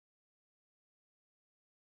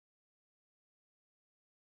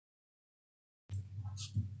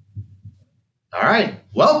All right.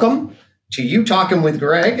 Welcome to UTOKing with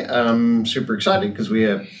Greg. I'm super excited because we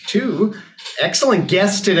have two excellent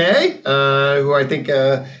guests today who I think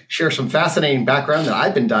share some fascinating background that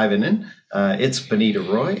I've been diving in. It's Bonnitta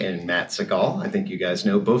Roy and Matt Segall. I think you guys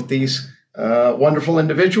know both these wonderful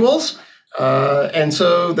individuals. And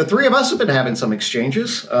so the three of us have been having some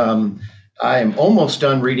exchanges. I am almost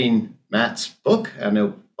done reading Matt's book. I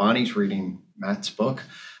know Bonnie's reading Matt's book.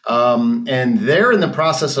 And they're in the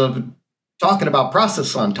process of talking about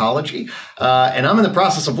process ontology, and I'm in the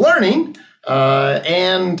process of learning,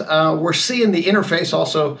 and we're seeing the interface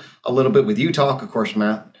also a little bit with UTOK. Of course,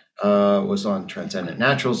 Matt was on Transcendent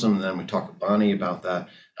Naturalism, and then we talked with Bonnie about that.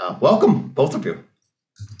 Welcome, both of you.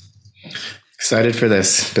 Excited for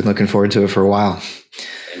this. Been looking forward to it for a while.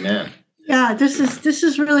 Amen. Yeah, this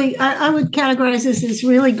is really, I would categorize this as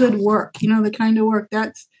really good work, the kind of work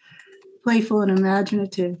that's playful and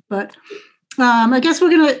imaginative, but I guess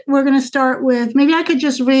we're gonna start with, maybe I could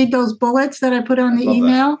just read those bullets that I put on the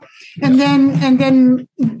email, and then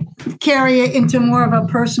carry it into more of a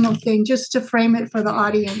personal thing, just to frame it for the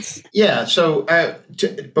audience. Yeah. So let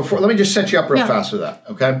me just set you up real fast with that.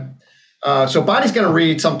 Okay. So Bonnie's going to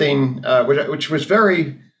read something which was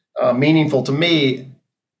very meaningful to me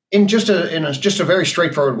in just a very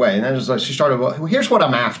straightforward way, and that is like she started. Well, here's what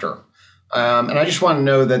I'm after, and I just want to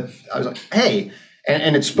know that I was like, hey.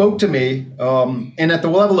 And it spoke to me. And at the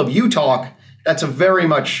level of UTOK, that's a very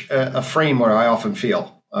much a frame where I often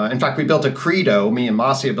feel. In fact, we built a credo. Me and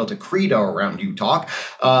Marcia built a credo around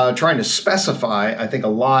UTOK, trying to specify, I think, a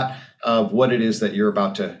lot of what it is that you're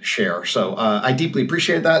about to share. So I deeply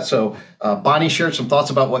appreciate that. So Bonnie shared some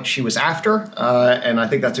thoughts about what she was after, and I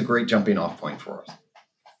think that's a great jumping off point for us.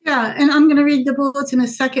 Yeah, and I'm going to read the bullets in a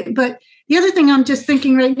second. But the other thing I'm just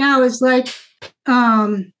thinking right now is like,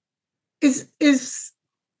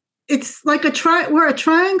 it's like we're a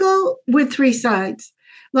triangle with three sides.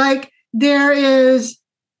 Like there is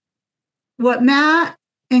what Matt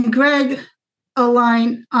and Greg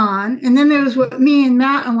align on, and then there's what me and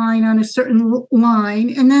Matt align on a certain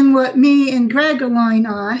line, and then what me and Greg align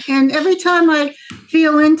on. And every time I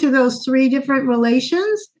feel into those three different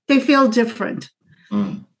relations, they feel different.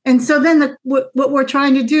 And so then what we're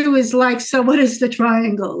trying to do is like, so what is the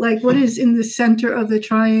triangle? Like what is in the center of the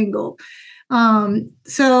triangle?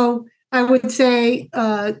 So I would say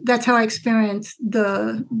that's how I experience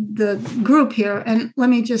the group here. And let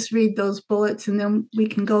me just read those bullets and then we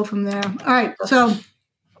can go from there. All right. So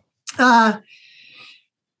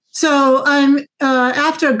I'm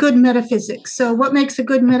after a good metaphysics. So what makes a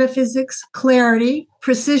good metaphysics? Clarity,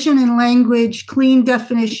 precision in language, clean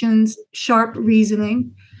definitions, sharp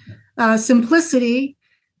reasoning. Simplicity,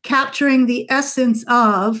 capturing the essence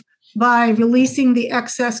of by releasing the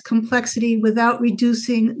excess complexity without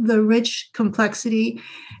reducing the rich complexity.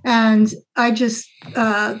 And I just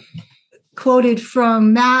quoted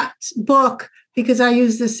from Matt's book because I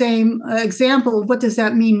use the same example of what does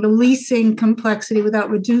that mean, releasing complexity without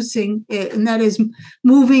reducing it. And that is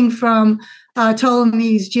moving from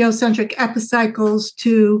Ptolemy's geocentric epicycles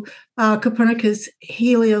to Copernicus'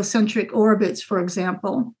 heliocentric orbits, for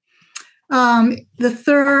example. The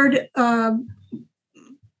third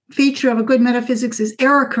feature of a good metaphysics is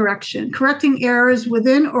error correction, correcting errors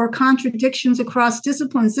within or contradictions across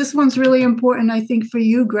disciplines. This one's really important, I think, for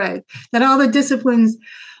you, Greg, that all the disciplines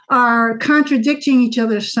are contradicting each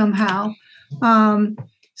other somehow.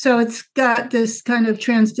 So it's got this kind of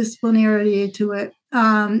transdisciplinarity to it.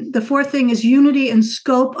 The fourth thing is unity and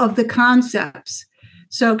scope of the concepts.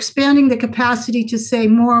 So expanding the capacity to say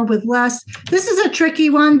more with less. This is a tricky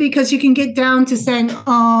one because you can get down to saying,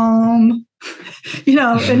 and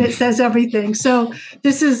it says everything. So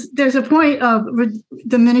there's a point of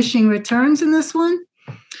diminishing returns in this one.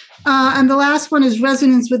 And the last one is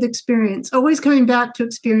resonance with experience, always coming back to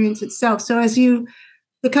experience itself. So as the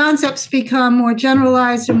concepts become more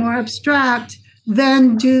generalized and more abstract,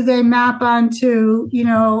 then do they map onto,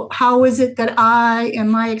 how is it that I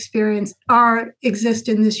and my experience exist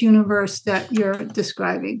in this universe that you're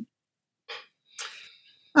describing?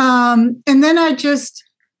 And then I just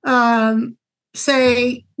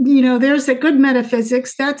say, there's a good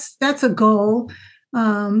metaphysics. That's a goal.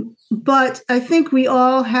 But I think we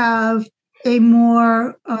all have a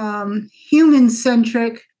more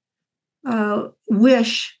human-centric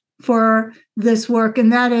wish for this work,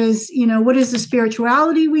 and that is, what is the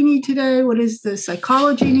spirituality we need today? What is the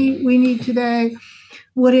psychology we need today?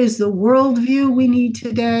 What is the worldview we need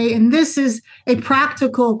today? And this is a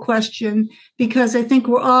practical question because I think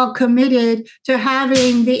we're all committed to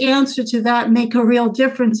having the answer to that make a real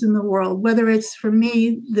difference in the world. Whether it's, for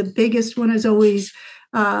me, the biggest one is always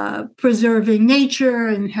preserving nature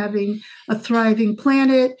and having a thriving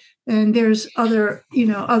planet. And there's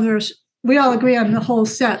others. We all agree on the whole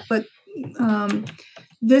set, but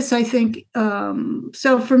this, I think,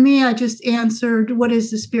 so for me, I just answered, what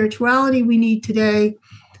is the spirituality we need today?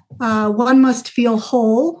 One must feel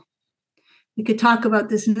whole. We could talk about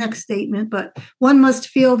this next statement, but one must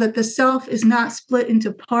feel that the self is not split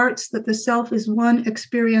into parts, that the self is one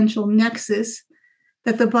experiential nexus,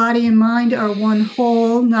 that the body and mind are one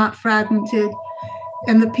whole, not fragmented,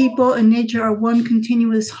 and the people and nature are one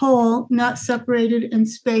continuous whole, not separated in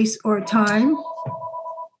space or time.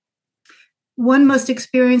 One must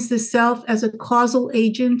experience the self as a causal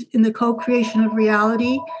agent in the co-creation of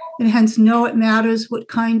reality, and hence know it matters what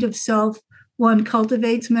kind of self one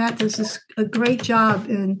cultivates. Matt does a great job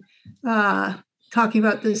in talking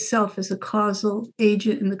about the self as a causal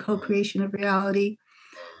agent in the co-creation of reality.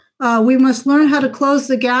 We must learn how to close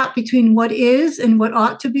the gap between what is and what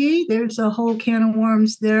ought to be. There's a whole can of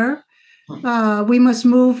worms there. We must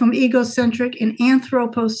move from egocentric and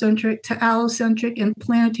anthropocentric to allocentric and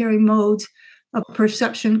planetary modes of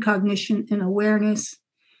perception, cognition, and awareness.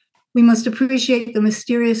 We must appreciate the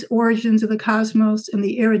mysterious origins of the cosmos and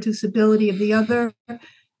the irreducibility of the other,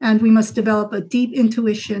 and we must develop a deep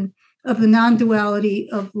intuition of the non-duality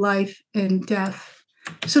of life and death.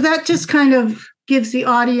 So that just kind of gives the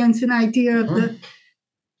audience an idea of the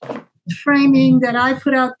framing that I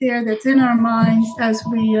put out there that's in our minds as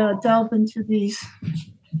we delve into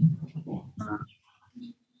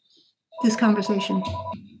this conversation.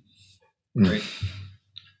 Great.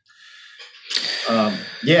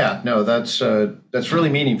 That's really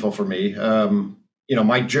meaningful for me. So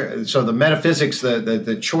the metaphysics,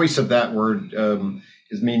 the choice of that word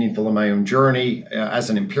is meaningful in my own journey as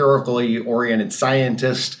an empirically oriented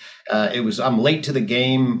scientist. I'm late to the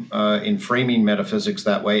game in framing metaphysics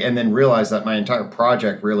that way, and then realized that my entire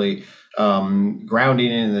project really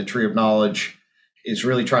grounding in the tree of knowledge is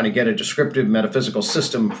really trying to get a descriptive metaphysical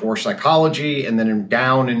system for psychology, and then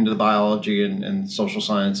down into the biology and social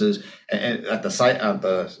sciences at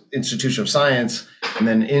the Institution of Science, and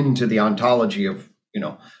then into the ontology of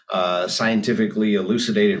scientifically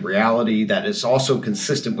elucidated reality that is also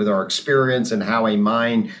consistent with our experience and how a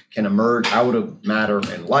mind can emerge out of matter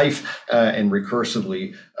and life and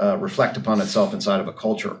recursively reflect upon itself inside of a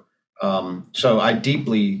culture. So I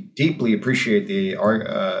deeply, deeply appreciate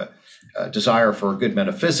the desire for good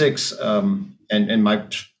metaphysics, and my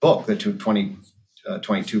book, the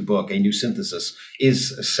 2022 book, A New Synthesis,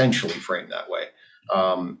 is essentially framed that way.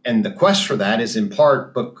 And the quest for that is in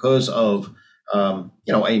part because of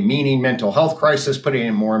a meaning mental health crisis, putting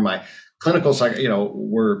it more in my clinical side.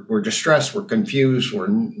 We're distressed, we're confused, we're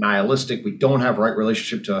nihilistic, we don't have right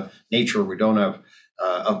relationship to nature, we don't have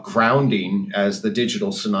a grounding as the digital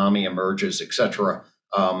tsunami emerges, etc.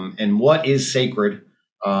 And what is sacred?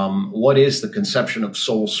 What is the conception of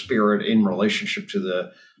soul spirit in relationship to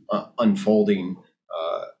the unfolding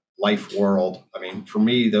life world? I mean, for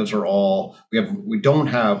me, those are all, we don't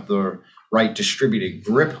have the right distributed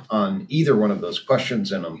grip on either one of those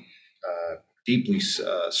questions, and I'm deeply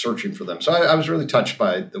searching for them. So I was really touched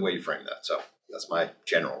by the way you framed that. So that's my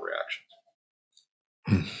general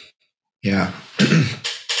reaction. Yeah.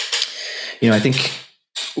 I think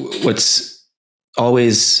what's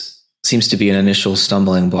always seems to be an initial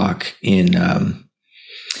stumbling block in a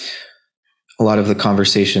lot of the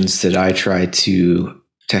conversations that I try to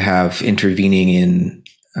have intervening in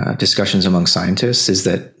discussions among scientists is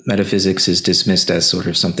that metaphysics is dismissed as sort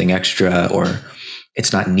of something extra, or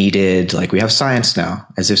it's not needed. Like, we have science now,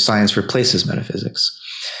 as if science replaces metaphysics.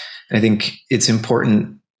 And I think it's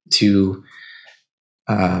important to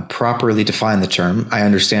properly define the term. I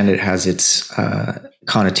understand it has its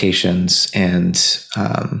connotations and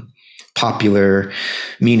popular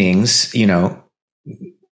meanings.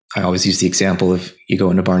 I always use the example of, you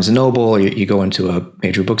go into Barnes & Noble, or you go into a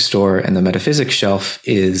major bookstore, and the metaphysics shelf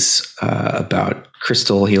is about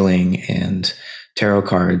crystal healing and tarot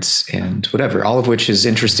cards and whatever, all of which is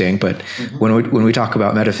interesting. But when we talk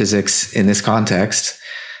about metaphysics in this context,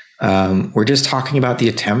 we're just talking about the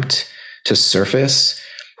attempt to surface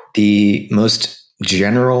the most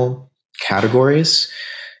general categories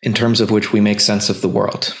in terms of which we make sense of the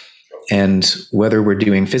world. And whether we're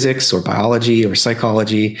doing physics or biology or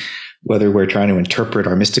psychology, whether we're trying to interpret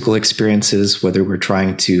our mystical experiences, whether we're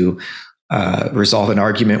trying to resolve an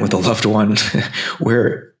argument with a loved one,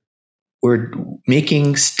 we're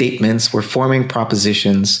making statements, we're forming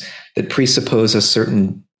propositions that presuppose a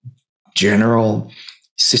certain general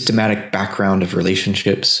systematic background of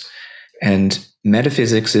relationships. And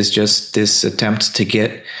metaphysics is just this attempt to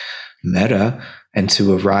get meta and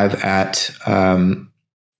to arrive at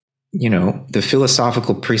the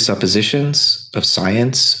philosophical presuppositions of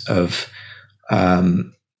science, of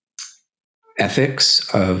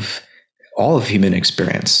ethics, of all of human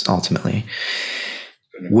experience, ultimately.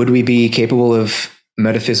 Would we be capable of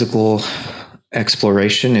metaphysical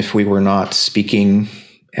exploration if we were not speaking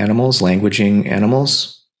animals, languaging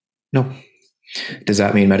animals? No. Does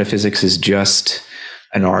that mean metaphysics is just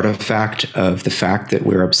an artifact of the fact that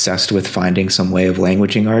we're obsessed with finding some way of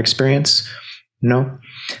languaging our experience? No.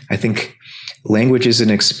 I think language is an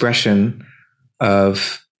expression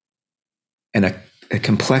of a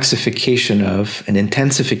complexification of, an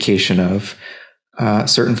intensification of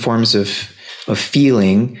certain forms of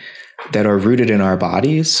feeling that are rooted in our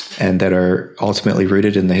bodies and that are ultimately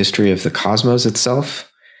rooted in the history of the cosmos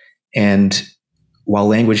itself. And while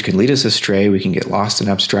language can lead us astray, we can get lost in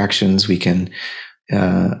abstractions, we can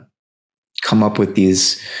come up with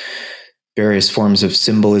these various forms of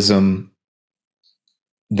symbolism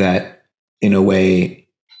that, in a way,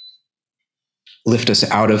 lift us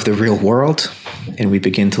out of the real world, and we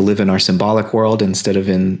begin to live in our symbolic world instead of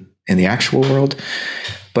in the actual world.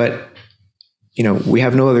 But we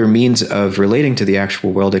have no other means of relating to the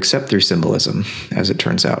actual world except through symbolism, as it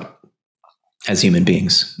turns out, as human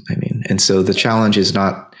beings. And so the challenge is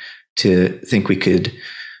not to think we could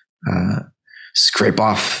scrape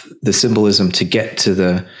off the symbolism to get to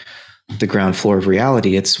the ground floor of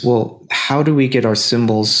reality. It's, well, how do we get our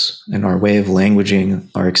symbols and our way of languaging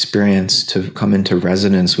our experience to come into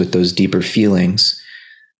resonance with those deeper feelings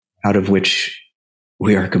out of which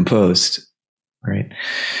we are composed, right?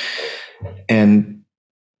 And,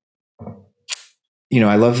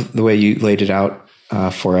 I love the way you laid it out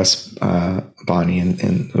for us, Bonnie,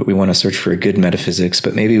 and we want to search for a good metaphysics,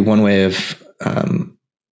 but maybe one way of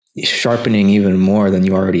sharpening even more than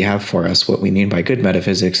you already have for us what we mean by good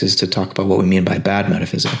metaphysics is to talk about what we mean by bad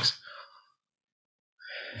metaphysics.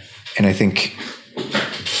 And I think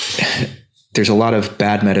there's a lot of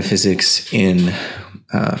bad metaphysics in,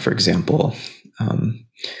 for example,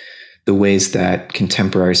 the ways that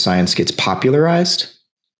contemporary science gets popularized.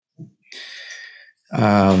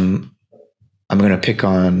 I'm going to pick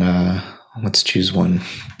on, let's choose one.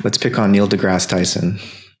 Let's pick on Neil deGrasse Tyson.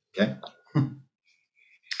 Okay.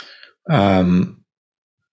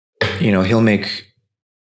 He'll make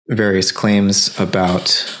various claims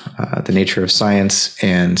about the nature of science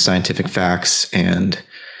and scientific facts and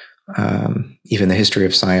even the history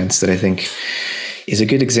of science that I think is a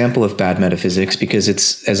good example of bad metaphysics, because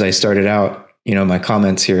it's, as I started out, my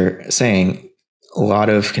comments here saying, a lot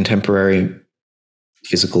of contemporary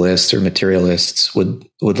physicalists or materialists would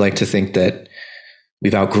like to think that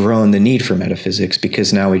we've outgrown the need for metaphysics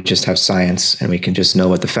because now we just have science and we can just know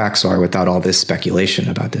what the facts are without all this speculation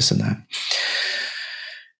about this and that.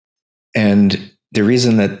 And the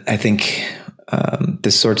reason that I think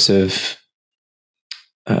this sorts of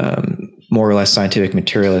more or less scientific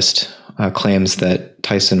materialist claims that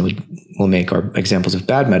Tyson will make are examples of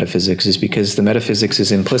bad metaphysics is because the metaphysics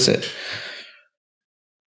is implicit.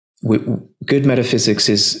 Good metaphysics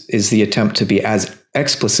is the attempt to be as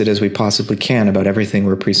explicit as we possibly can about everything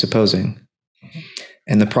we're presupposing.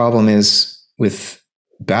 And the problem is with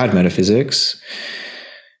bad metaphysics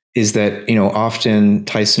is that, often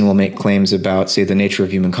Tyson will make claims about, say, the nature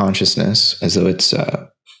of human consciousness as though it's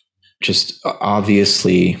just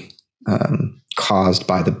obviously caused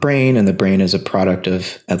by the brain, and the brain is a product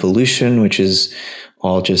of evolution, which is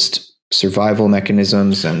all just survival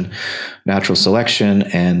mechanisms and natural selection,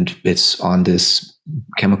 and it's on this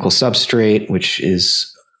chemical substrate, which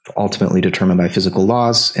is ultimately determined by physical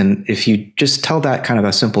laws. And if you just tell that kind of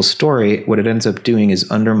a simple story, what it ends up doing is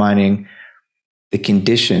undermining the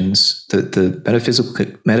conditions, the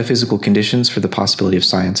metaphysical conditions for the possibility of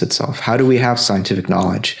science itself. How do we have scientific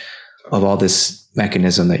knowledge of all this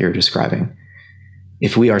mechanism that you're describing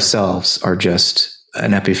if we ourselves are just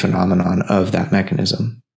an epiphenomenon of that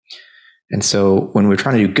mechanism? And so when we're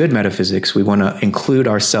trying to do good metaphysics, we want to include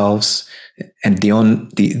ourselves and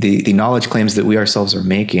the knowledge claims that we ourselves are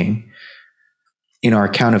making in our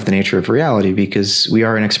account of the nature of reality, because we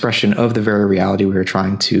are an expression of the very reality we are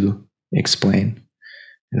trying to explain.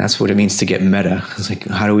 And that's what it means to get meta. It's like,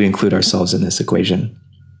 how do we include ourselves in this equation?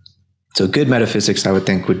 So good metaphysics, I would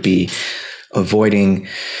think, would be avoiding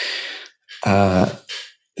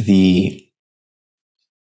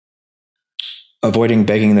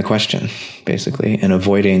begging the question, basically, and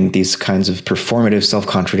avoiding these kinds of performative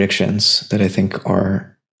self-contradictions that I think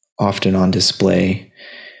are often on display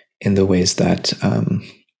in the ways that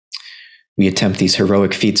we attempt these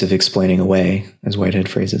heroic feats of explaining away, as Whitehead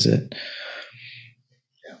phrases it.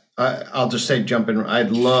 I'll just say, jump in.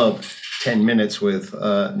 I'd love 10 minutes with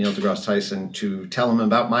Neil deGrasse Tyson to tell him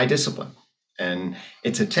about my discipline. And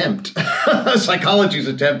its attempt, psychology's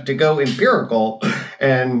attempt to go empirical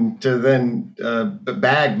and to then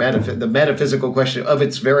bag the metaphysical question of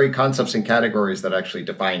its very concepts and categories that actually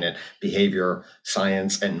define it: behavior,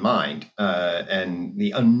 science, and mind. And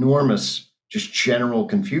the enormous just general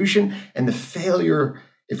confusion and the failure.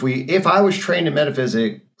 If I was trained in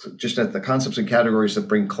metaphysics just at the concepts and categories that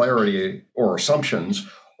bring clarity or assumptions,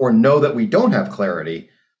 or know that we don't have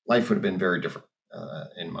clarity, life would have been very different.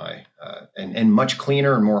 And much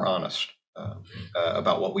cleaner and more honest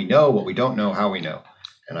about what we know, what we don't know, how we know.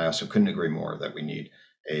 And I also couldn't agree more that we need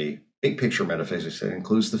a big picture metaphysics that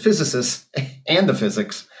includes the physicists and the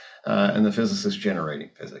physics and the physicists generating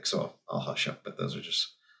physics. So I'll hush up, but those are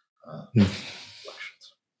just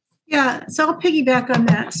reflections. Yeah, so I'll piggyback on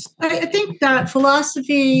that. I think that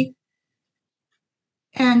philosophy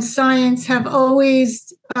and science have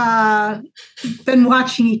always been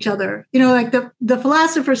watching each other. Like the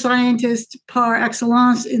philosopher scientist par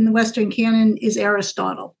excellence in the Western canon is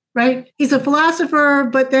Aristotle, right? He's a philosopher,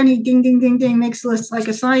 but then he ding, ding, ding, ding, makes lists like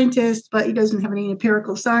a scientist, but he doesn't have any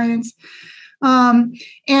empirical science.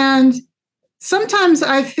 And sometimes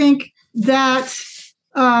I think that,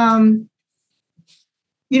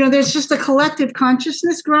 there's just a collective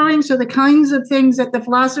consciousness growing. So the kinds of things that the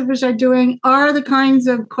philosophers are doing are the kinds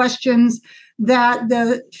of questions that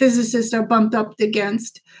the physicists are bumped up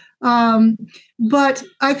against. But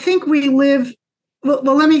I think we live, well,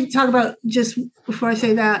 let me talk about just before I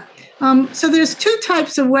say that. So there's two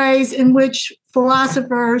types of ways in which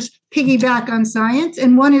philosophers piggyback on science.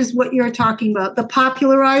 And one is what you're talking about, the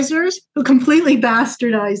popularizers who completely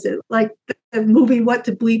bastardize it, like the movie What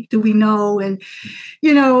the Bleep Do We Know? And,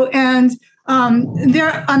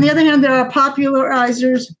 there, on the other hand, there are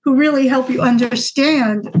popularizers who really help you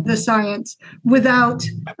understand the science without,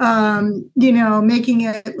 making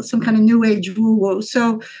it some kind of new age woo-woo.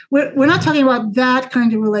 So we're not talking about that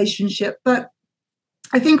kind of relationship, but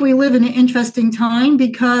I think we live in an interesting time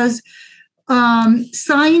because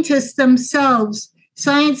scientists themselves,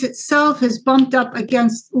 science itself has bumped up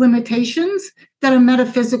against limitations that are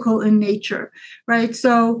metaphysical in nature, right?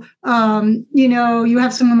 So, you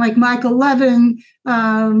have someone like Michael Levin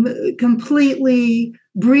completely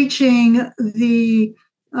breaching the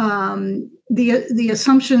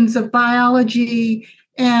assumptions of biology,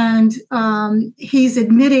 and he's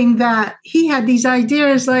admitting that he had these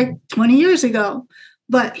ideas like 20 years ago,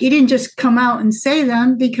 but he didn't just come out and say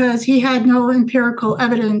them because he had no empirical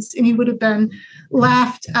evidence, and he would have been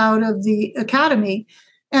laughed out of the academy.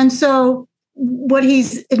 And so what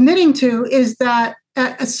he's admitting to is that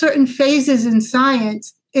at certain phases in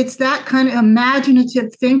science, it's that kind of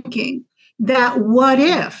imaginative thinking that what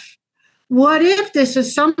if this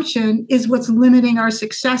assumption is what's limiting our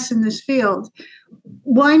success in this field?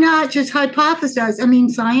 Why not just hypothesize? I mean,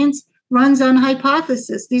 science runs on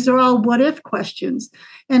hypothesis. These are all what if questions.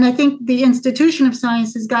 And I think the institution of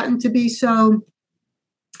science has gotten to be so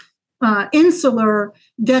insular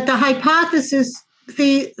that the hypotheses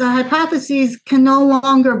can no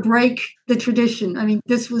longer break the tradition. I mean,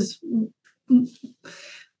 this was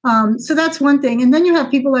so that's one thing. And then you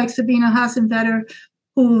have people like Sabine Hassenvetter,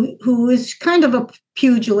 who is kind of a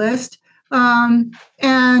pugilist.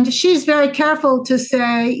 And she's very careful to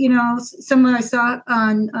say, someone I saw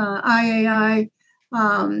on IAI,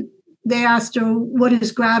 they asked her, what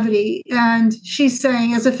is gravity? And she's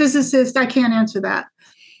saying, as a physicist, I can't answer that.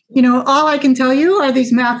 All I can tell you are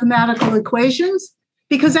these mathematical equations,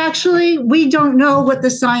 because actually we don't know what the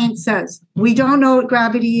science says. We don't know what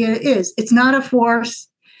gravity is. It's not a force.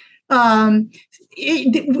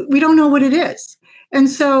 We don't know what it is. And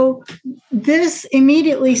so this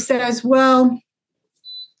immediately says, well,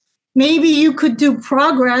 maybe you could do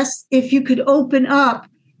progress if you could open up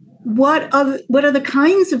what are the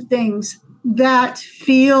kinds of things that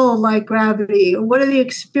feel like gravity, or what are the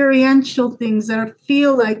experiential things that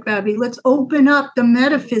feel like gravity. Let's open up the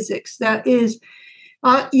metaphysics that is,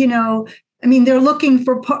 they're looking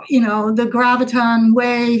for, the graviton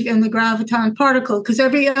wave and the graviton particle, because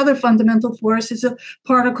every other fundamental force is a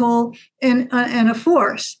particle and a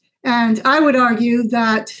force. And I would argue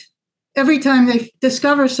that every time they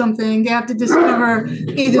discover something, they have to discover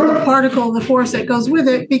either the particle or the force that goes with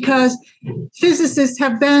it, because physicists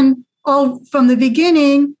have been all from the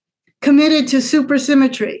beginning committed to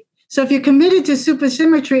supersymmetry. So if you're committed to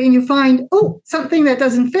supersymmetry and you find, something that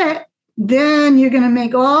doesn't fit, then you're going to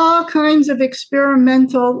make all kinds of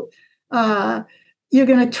experimental, you're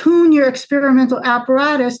going to tune your experimental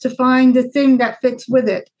apparatus to find the thing that fits with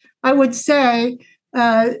it. I would say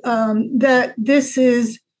that this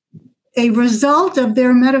is a result of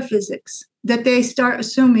their metaphysics that they start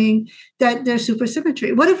assuming that there's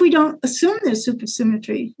supersymmetry. What if we don't assume there's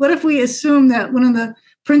supersymmetry? What if we assume that one of the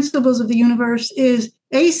principles of the universe is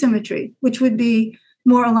asymmetry, which would be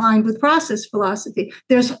more aligned with process philosophy?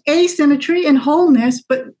 There's asymmetry and wholeness,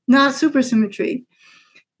 but not supersymmetry.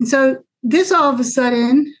 And so this all of a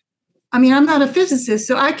sudden, I mean, I'm not a physicist,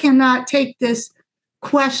 so I cannot take this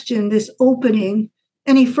question, this opening,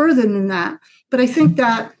 any further than that. But I think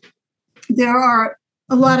that there are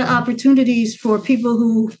a lot of opportunities for people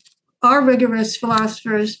who are rigorous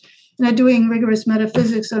philosophers and are doing rigorous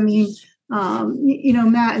metaphysics. I mean,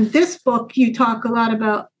 Matt, in this book, you talk a lot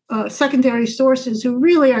about secondary sources who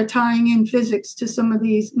really are tying in physics to some of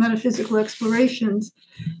these metaphysical explorations.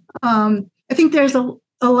 I think there's a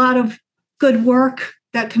lot of good work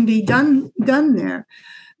that can be done there.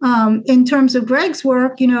 In terms of Greg's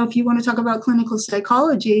work, if you want to talk about clinical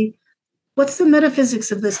psychology, what's the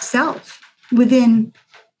metaphysics of the self within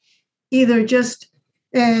either just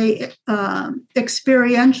a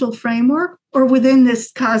experiential framework or within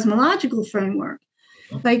this cosmological framework?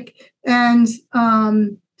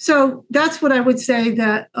 So that's what I would say,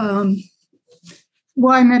 that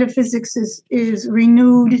why metaphysics is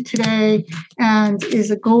renewed today and is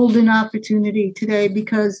a golden opportunity today,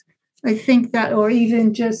 because I think that, or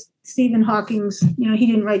even just Stephen Hawking's, he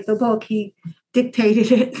didn't write the book, he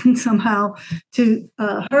dictated it somehow to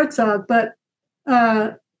Herzog, but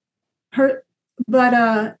all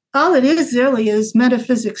it is really is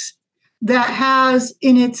metaphysics that has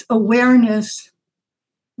in its awareness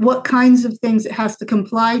what kinds of things it has to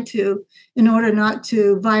comply to in order not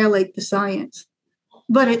to violate the science.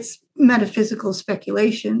 But it's metaphysical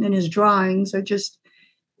speculation, and his drawings are just,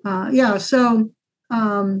 So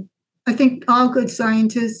I think all good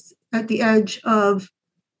scientists at the edge of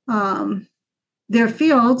their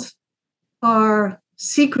fields are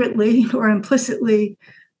secretly or implicitly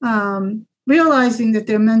realizing that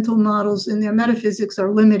their mental models and their metaphysics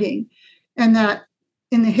are limiting, and that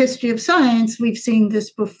in the history of science, we've seen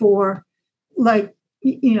this before, like,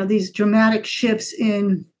 these dramatic shifts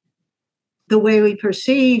in the way we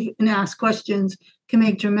perceive and ask questions can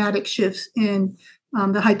make dramatic shifts in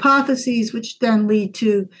the hypotheses, which then lead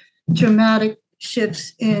to dramatic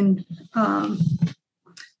shifts in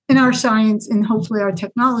our science and hopefully our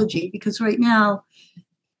technology. Because right now,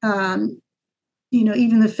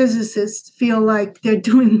 even the physicists feel like they're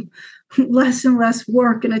doing less and less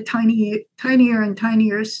work in a tinier and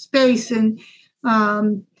tinier space, and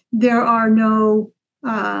there are no.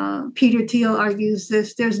 Peter Thiel argues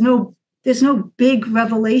this. There's no big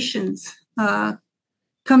revelations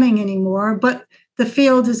coming anymore, but the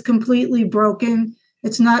field is completely broken.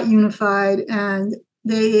 It's not unified, and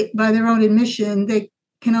they, by their own admission, they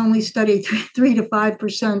can only study 3 to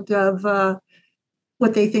 5% of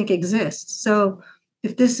what they think exists. So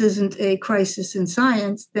if this isn't a crisis in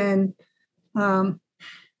science, then I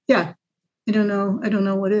don't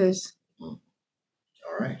know what is. All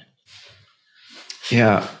right.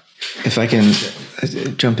 Yeah. If I can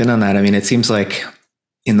jump in on that, I mean, it seems like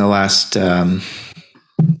in the last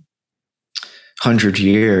 100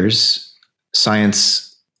 years, science,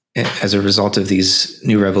 as a result of these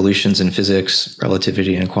new revolutions in physics,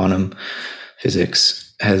 relativity, and quantum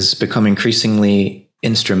physics, has become increasingly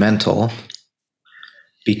instrumental,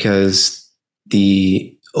 because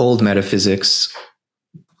the old metaphysics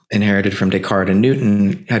inherited from Descartes and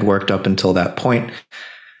Newton had worked up until that point.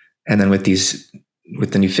 And then with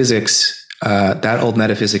the new physics, that old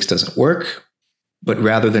metaphysics doesn't work. But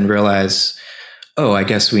rather than realize, I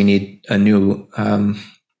guess we need a new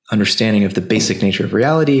understanding of the basic nature of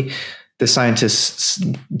reality, the scientists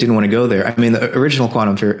didn't want to go there. I mean, the original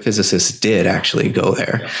quantum physicists did actually go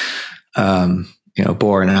there.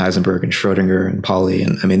 Bohr and Heisenberg and Schrödinger and Pauli,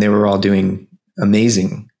 and I mean, they were all doing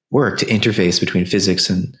amazing work to interface between physics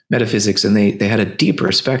and metaphysics, and they had a deep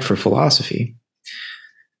respect for philosophy.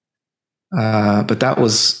 But that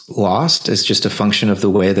was lost as just a function of the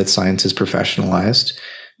way that science is professionalized,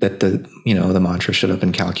 that the mantra shut up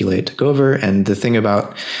and calculate took over. And the thing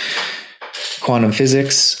about quantum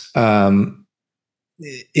physics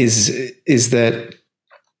is that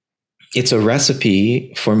it's a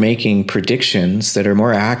recipe for making predictions that are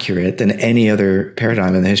more accurate than any other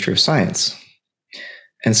paradigm in the history of science.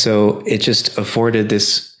 And so it just afforded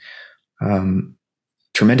this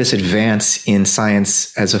tremendous advance in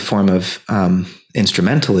science as a form of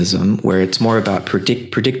instrumentalism, where it's more about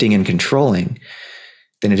predicting and controlling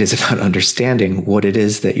than it is about understanding what it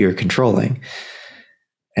is that you're controlling.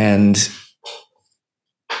 And,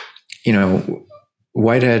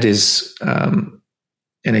 Whitehead is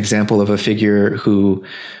an example of a figure who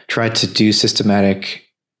tried to do systematic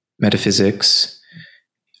metaphysics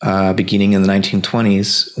beginning in the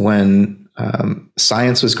 1920s when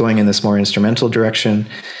science was going in this more instrumental direction,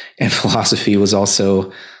 and philosophy was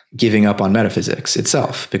also giving up on metaphysics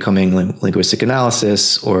itself, becoming linguistic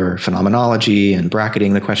analysis or phenomenology and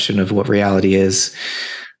bracketing the question of what reality is.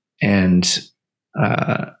 And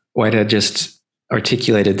Whitehead just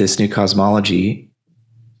articulated this new cosmology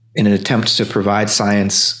in an attempt to provide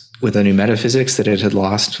science with a new metaphysics that it had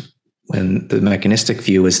lost when the mechanistic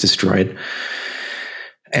view was destroyed.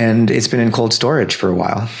 And it's been in cold storage for a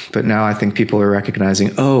while. But now I think people are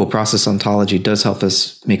recognizing, oh, process ontology does help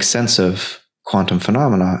us make sense of quantum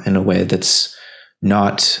phenomena in a way that's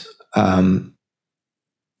not, that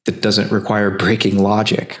doesn't require breaking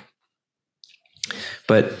logic.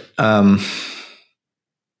 But,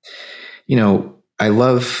 I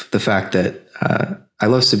love the fact that I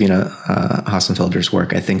love Sabina Hassenfelder's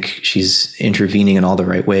work. I think she's intervening in all the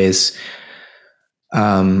right ways.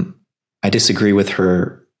 I disagree with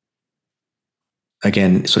her,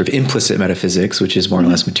 again, sort of implicit metaphysics, which is more or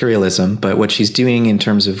less materialism. But what she's doing in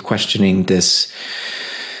terms of questioning this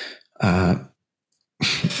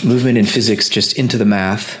movement in physics just into the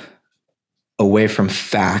math, away from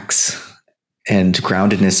facts and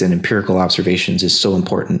groundedness in empirical observations is so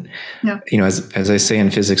important. Yeah. As I say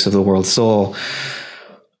in Physics of the World Soul,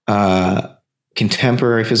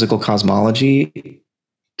 contemporary physical cosmology,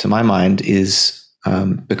 to my mind, is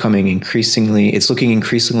becoming it's looking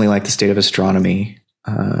increasingly like the state of astronomy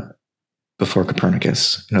before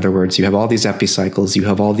Copernicus. In other words, you have all these epicycles, you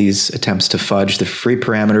have all these attempts to fudge the free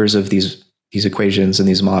parameters of these equations and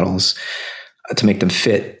these models to make them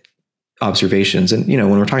fit observations. And,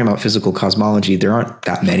 when we're talking about physical cosmology, there aren't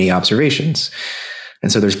that many observations.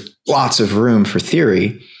 And so there's lots of room for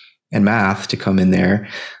theory and math to come in there.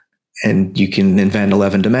 And you can invent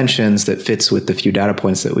 11 dimensions that fits with the few data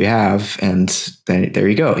points that we have. And then there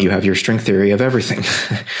you go. You have your string theory of everything.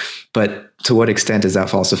 But to what extent is that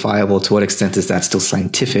falsifiable? To what extent is that still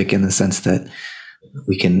scientific in the sense that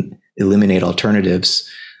we can eliminate alternatives?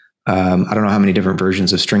 I don't know how many different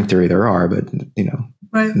versions of string theory there are, but,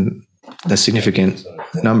 right. A significant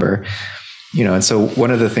number, and so one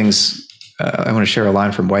of the things I want to share a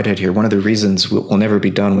line from Whitehead here. One of the reasons we'll never be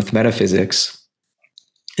done with metaphysics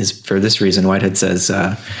is for this reason. Whitehead says,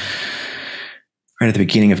 right at the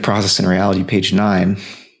beginning of Process and Reality, page 9,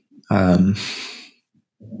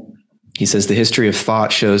 he says, the history of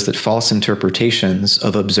thought shows that false interpretations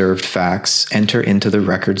of observed facts enter into the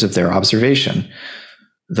records of their observation.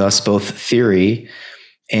 Thus, both theory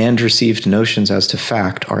and received notions as to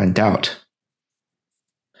fact are in doubt.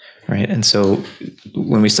 Right. And so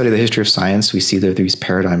when we study the history of science, we see that these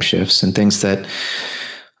paradigm shifts and things that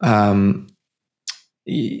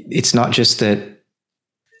it's not just that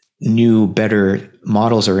new, better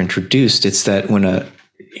models are introduced. It's that when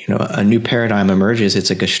a new paradigm emerges,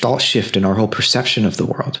 it's a gestalt shift in our whole perception of the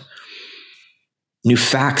world. New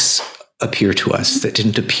facts appear to us that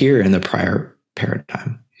didn't appear in the prior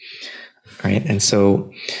paradigm. Right. And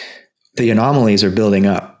so the anomalies are building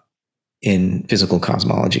up in physical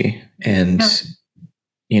cosmology. And,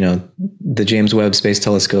 the James Webb Space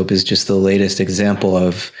Telescope is just the latest example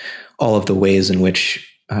of all of the ways in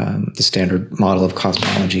which the standard model of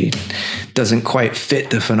cosmology doesn't quite fit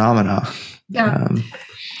the phenomena. Yeah.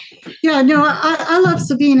 I love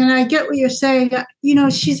Sabine, and I get what you're saying.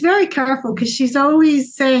 She's very careful because she's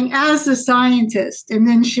always saying, as a scientist, and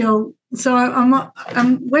then so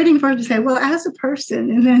I'm waiting for her to say, well, as a person,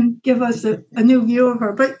 and then give us a new view of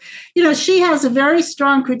her. But, she has a very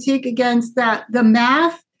strong critique against that, the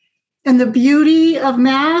math and the beauty of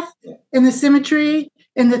math and the symmetry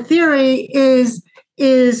and the theory is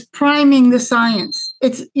priming the science.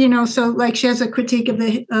 It's, so like she has a critique of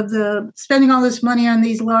the spending all this money on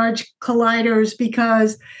these large colliders,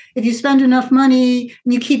 because if you spend enough money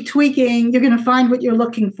and you keep tweaking, you're going to find what you're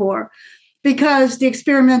looking for, because the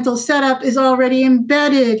experimental setup is already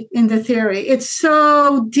embedded in the theory. It's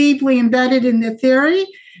so deeply embedded in the theory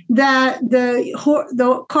that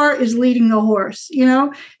the cart is leading the horse,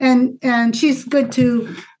 and she's good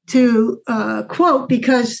to quote,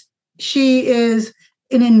 because she is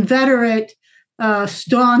an inveterate,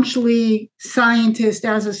 staunchly scientist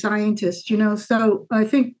as a scientist, So I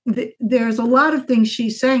think there's a lot of things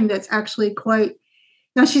she's saying that's actually quite.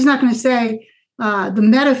 Now, she's not going to say the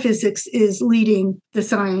metaphysics is leading the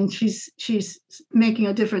science. She's making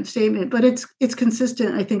a different statement, but it's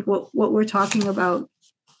consistent, I think, what we're talking about.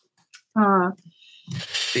 I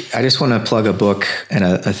just want to plug a book and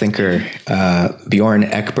a thinker, Bjorn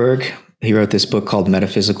Ekberg. He wrote this book called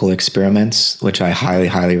Metaphysical Experiments, which I highly,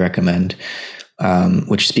 highly recommend,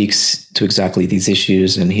 which speaks to exactly these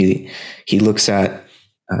issues. And he looks at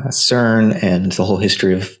CERN and the whole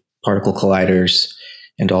history of particle colliders.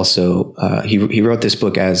 And also, he wrote this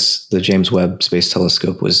book as the James Webb Space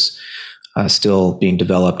Telescope was still being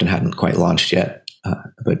developed and hadn't quite launched yet.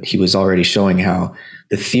 But he was already showing how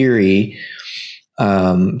the theory,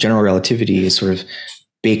 general relativity, is sort of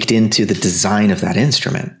baked into the design of that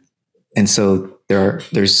instrument. And so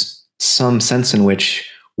there's some sense in which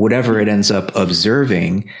whatever it ends up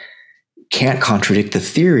observing can't contradict the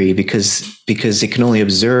theory because it can only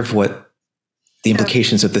observe what the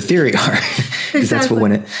implications of the theory are. Because that's what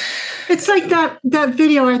when it. It's like that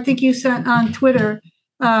video I think you sent on Twitter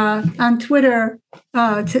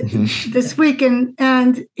this week,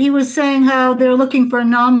 and he was saying how they're looking for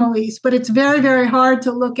anomalies, but it's very, very hard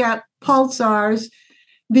to look at pulsars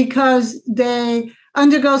because they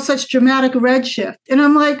undergo such dramatic redshift. And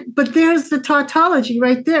I'm like, but there's the tautology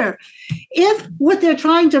right there. If what they're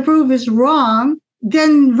trying to prove is wrong,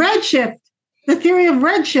 then redshift, the theory of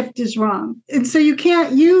redshift is wrong. And so you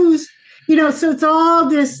can't use, so it's all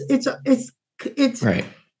this, it's right.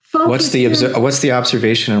 What's the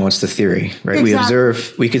observation and what's the theory, right?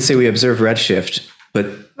 Exactly. We could say we observe redshift, but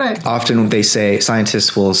often they say,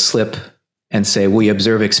 scientists will slip and say, we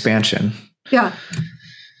observe expansion. Yeah.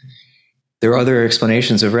 There are other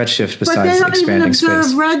explanations of redshift besides expanding space. But they don't even observe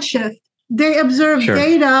redshift. They observe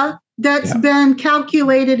data that's been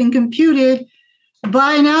calculated and computed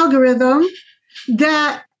by an algorithm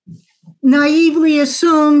that naively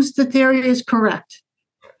assumes the theory is correct.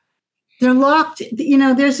 They're locked.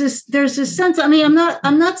 There's this sense. I mean,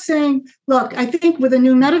 I'm not saying. Look, I think with a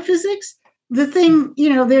new metaphysics, the thing,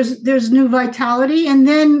 there's new vitality, and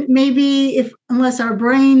then maybe unless our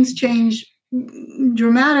brains change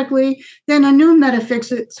dramatically, then a new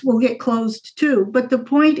metaphysics will get closed too. But the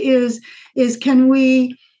point is can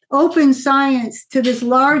we open science to this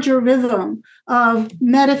larger rhythm of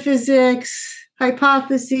metaphysics,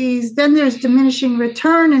 hypotheses, then there's diminishing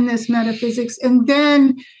return in this metaphysics, and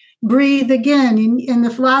then breathe again. And the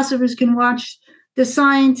philosophers can watch the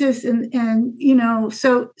scientists and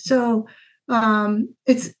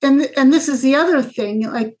it's and this is the other thing,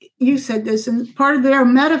 like you said this, and part of their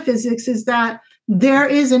metaphysics is that there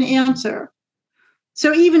is an answer.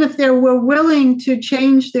 So even if they were willing to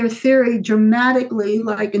change their theory dramatically,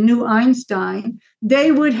 like a new Einstein,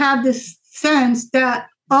 they would have this sense that,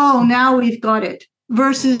 oh, now we've got it,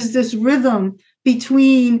 versus this rhythm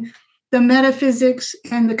between the metaphysics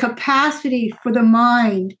and the capacity for the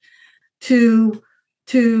mind to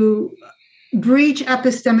breach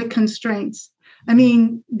epistemic constraints. I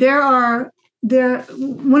mean, one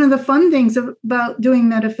of the fun things about doing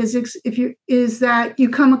metaphysics is that you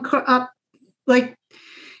come up, like,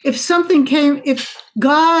 if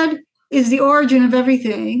God is the origin of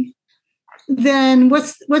everything, then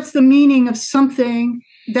what's the meaning of something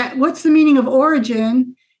what's the meaning of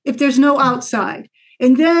origin if there's no outside?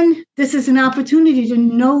 And then this is an opportunity to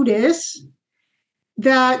notice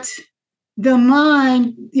that the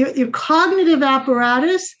mind, your cognitive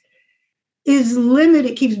apparatus is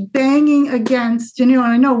limited, keeps banging against, and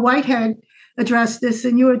I know Whitehead addressed this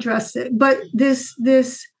and you addressed it, but this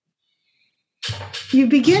you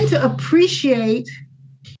begin to appreciate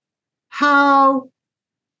how,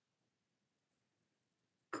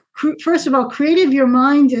 first of all, creative your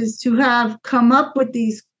mind is to have come up with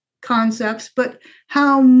these concepts, but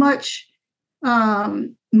how much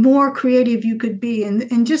more creative you could be.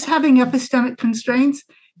 And just having epistemic constraints,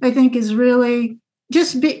 I think, is really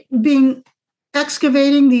just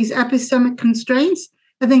excavating these epistemic constraints,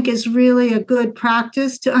 I think, is really a good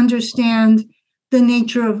practice to understand the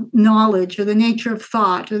nature of knowledge, or the nature of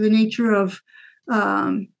thought, or the nature of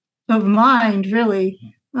mind, really.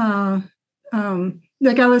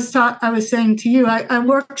 Like I was saying to you, I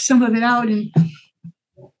worked some of it out, and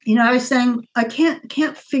I was saying I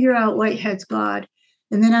can't figure out Whitehead's God,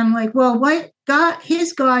 and then I'm like, well,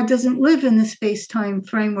 his God doesn't live in the space-time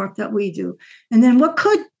framework that we do, and then what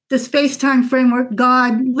could the space-time framework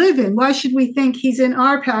God live in? Why should we think he's in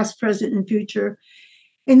our past, present, and future?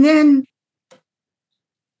 And then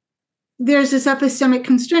there's this epistemic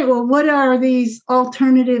constraint. Well, what are these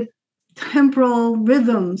alternative temporal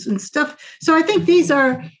rhythms and stuff? So I think these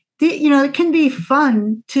are, it can be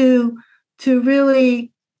fun to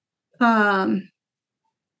really,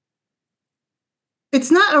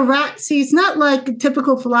 it's not like a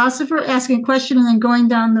typical philosopher asking a question and then going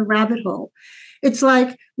down the rabbit hole. It's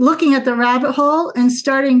like looking at the rabbit hole and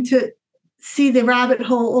starting to see the rabbit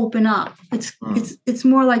hole open up. It's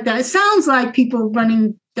more like that. It sounds like people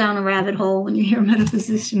running down a rabbit hole when you hear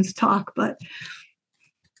metaphysicians talk, but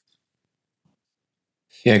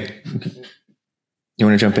yeah. You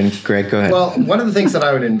want to jump in, Greg? Go ahead. Well, one of the things that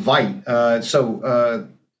I would invite, so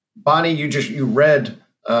Bonnie, you read.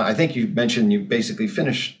 I think you mentioned you basically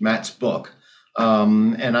finished Matt's book,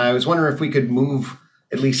 and I was wondering if we could move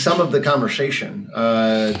at least some of the conversation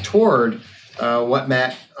toward what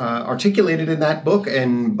Matt articulated in that book,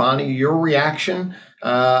 and Bonnie, your reaction,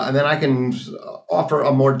 and then I can offer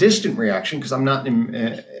a more distant reaction because I'm not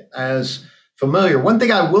as familiar. One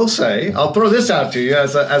thing I will say, I'll throw this out to you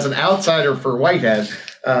as an outsider for Whitehead.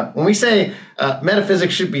 When we say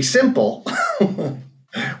metaphysics should be simple,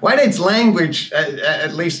 Whitehead's language,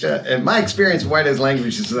 at least in my experience, Whitehead's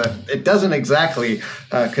language is that it doesn't exactly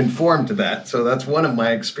conform to that. So that's one of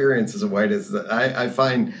my experiences of Whitehead, is that I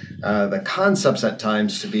find the concepts at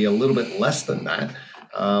times to be a little bit less than that,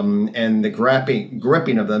 and the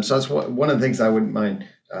gripping of them. So that's one of the things I wouldn't mind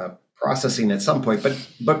processing at some point.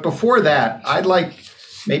 But before that, I'd like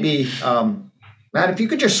maybe, Matt, if you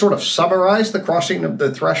could just sort of summarize the crossing of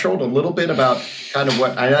the threshold a little bit about kind of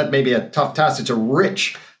what, I know it may be a tough task. It's a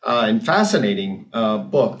rich and fascinating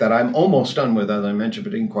book that I'm almost done with, as I mentioned,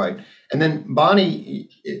 but didn't quite. And then Bonnie,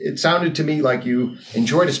 it sounded to me like you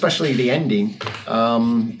enjoyed especially the ending.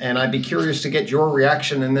 And I'd be curious to get your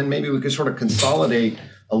reaction, and then maybe we could sort of consolidate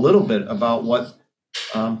a little bit about what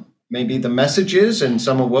maybe the message is and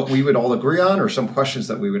some of what we would all agree on, or some questions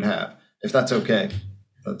that we would have, if that's okay.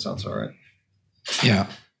 That sounds all right. Yeah.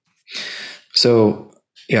 So,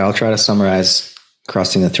 I'll try to summarize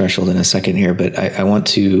crossing the threshold in a second here, but I want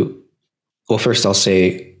to, well, first I'll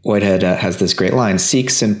say Whitehead has this great line: seek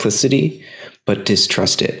simplicity, but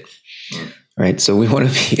distrust it. Right. So we want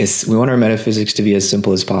our metaphysics to be as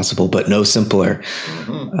simple as possible, but no simpler.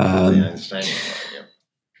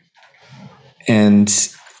 And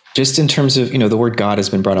just in terms of, the word God has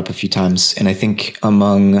been brought up a few times. And I think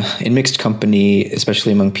in mixed company,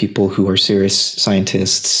 especially among people who are serious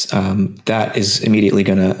scientists, that is immediately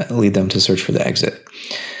going to lead them to search for the exit.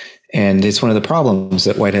 And it's one of the problems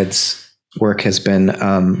that Whitehead's work has been,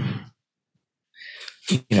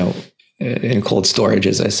 in cold storage,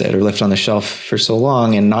 as I said, or left on the shelf for so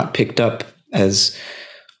long and not picked up as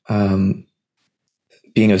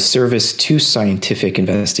being of service to scientific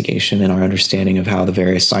investigation and our understanding of how the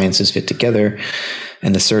various sciences fit together,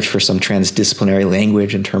 and the search for some transdisciplinary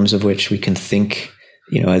language in terms of which we can think,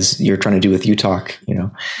 as you're trying to do with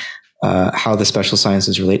UTOK, how the special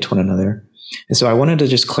sciences relate to one another. And so I wanted to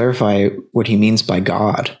just clarify what he means by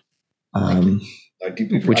God,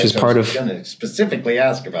 which is part of. I'm going to specifically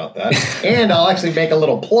ask about that, and I'll actually make a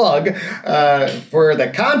little plug for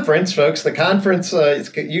the conference, folks. The conference,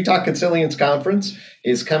 UTOK Consilience Conference,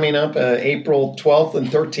 is coming up April 12th and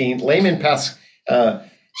 13th. Layman Pass.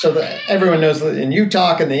 So that everyone knows that in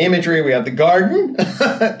UTOK and the imagery, we have the garden,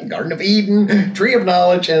 Garden of Eden, Tree of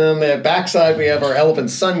Knowledge, and on the backside we have our elephant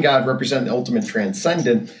sun god representing the ultimate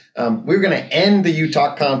transcendent. We're going to end the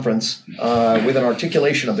UTOK conference with an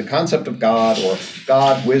articulation of the concept of God, or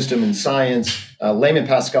God, wisdom, and science. Layman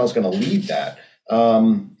Pascal is going to lead that.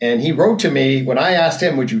 And he wrote to me when I asked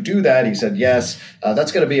him, would you do that? He said, yes.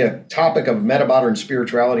 That's going to be a topic of metamodern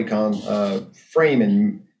spirituality frame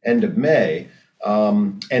in end of May.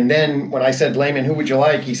 And then when I said, Layman, who would you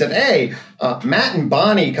like? He said, hey, Matt and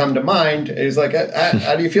Bonnie come to mind. He's like,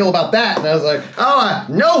 how do you feel about that? And I was like,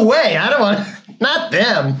 no way. I don't want, not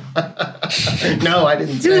them. No, I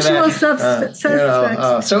didn't say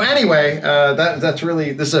that. So anyway, that's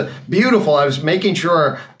really, this is a beautiful, I was making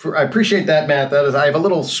sure, I appreciate that, Matt. That is, I have a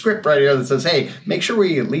little script right here that says, hey, make sure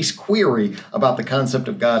we at least query about the concept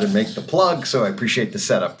of God and make the plug. So I appreciate the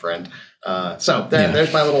setup, friend. There's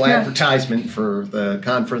my little advertisement for the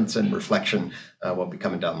conference and reflection will be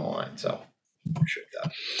coming down the line. So appreciate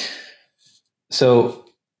that. So,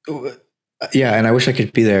 and I wish I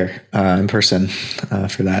could be there in person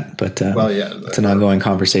for that, but it's an ongoing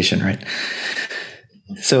conversation, right?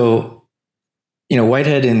 So,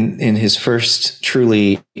 Whitehead in his first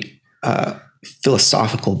truly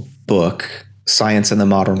philosophical book, Science and the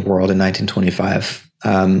Modern World, in 1925,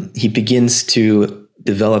 he begins to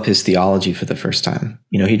develop his theology for the first time.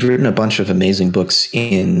 He'd written a bunch of amazing books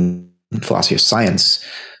in philosophy of science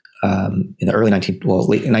in the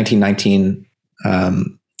late 1919,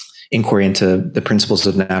 Inquiry into the Principles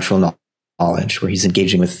of Natural Knowledge, where he's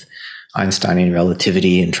engaging with Einsteinian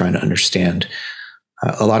relativity and trying to understand.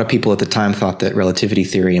 A lot of people at the time thought that relativity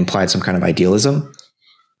theory implied some kind of idealism.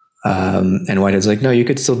 And Whitehead's like, no, you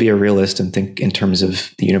could still be a realist and think in terms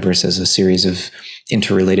of the universe as a series of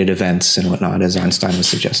interrelated events and whatnot, as Einstein was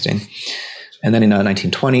suggesting. And then in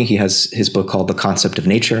 1920, he has his book called The Concept of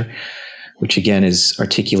Nature, which again is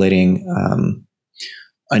articulating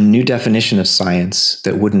a new definition of science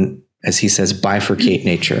that wouldn't, as he says, bifurcate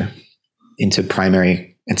nature into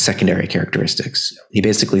primary and secondary characteristics. He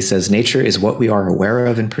basically says nature is what we are aware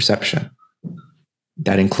of in perception.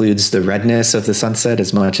 That includes the redness of the sunset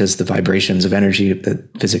as much as the vibrations of energy that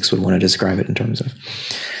physics would want to describe it in terms of.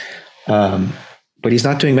 But he's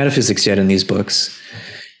not doing metaphysics yet in these books.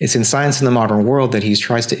 It's in Science in the Modern World that he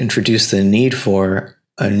tries to introduce the need for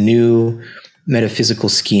a new metaphysical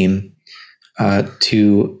scheme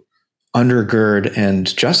to undergird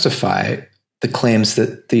and justify the claims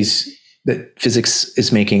that physics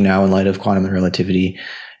is making now in light of quantum relativity,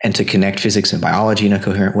 and to connect physics and biology in a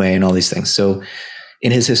coherent way and all these things. So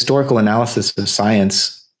in his historical analysis of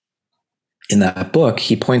science in that book,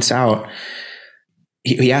 he points out,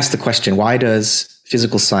 he asked the question, why does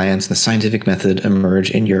physical science and the scientific method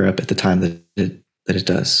emerge in Europe at the time that it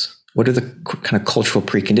does? What are the kind of cultural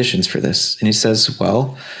preconditions for this? And he says,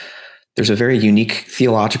 well, there's a very unique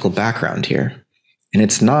theological background here. And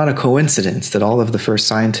it's not a coincidence that all of the first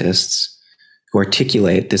scientists who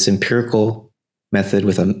articulate this empirical method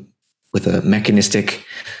with a mechanistic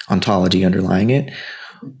ontology underlying it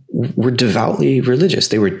were devoutly religious.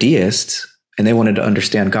 They were deists, and they wanted to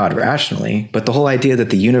understand God rationally. But the whole idea that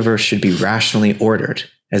the universe should be rationally ordered,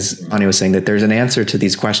 as Ani was saying, that there's an answer to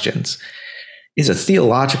these questions, is a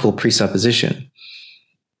theological presupposition.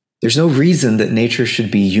 There's no reason that nature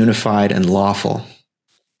should be unified and lawful,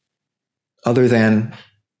 other than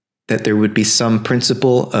that there would be some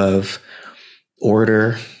principle of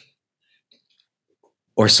order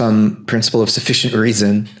or some principle of sufficient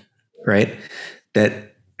reason, right, that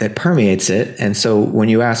permeates it. And so when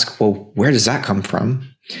you ask, well, where does that come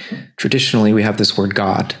from? Traditionally, we have this word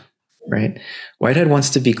God, right? Whitehead wants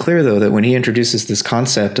to be clear, though, that when he introduces this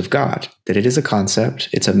concept of God, that it is a concept,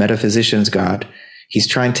 it's a metaphysician's God. He's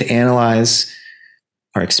trying to analyze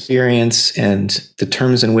our experience and the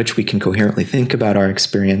terms in which we can coherently think about our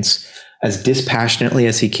experience as dispassionately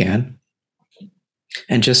as he can.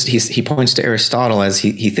 And just he points to Aristotle as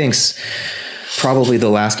he thinks probably the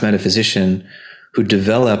last metaphysician who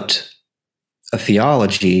developed a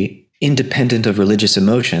theology independent of religious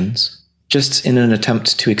emotions, just in an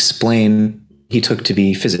attempt to explain he took to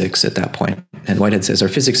be physics at that point. And Whitehead says our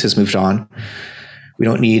physics has moved on. We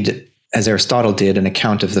don't need, as Aristotle did, an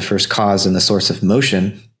account of the first cause and the source of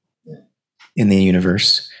motion in the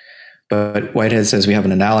universe. But Whitehead says we have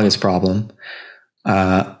an analogous problem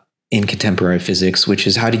in contemporary physics, which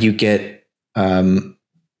is how do you get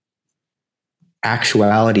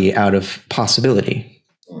actuality out of possibility?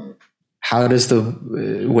 How does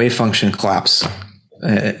the wave function collapse,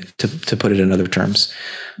 to put it in other terms?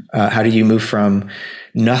 How do you move from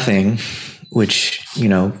nothing, which,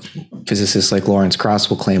 physicists like Lawrence Krauss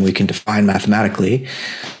will claim we can define mathematically,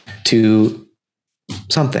 to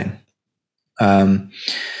something? And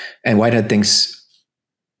Whitehead thinks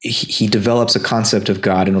he develops a concept of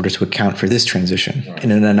God in order to account for this transition in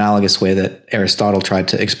an analogous way that Aristotle tried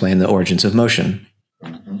to explain the origins of motion.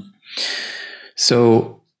 Mm-hmm.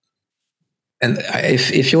 So, and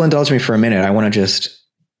if you'll indulge me for a minute, I want to just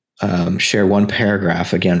share one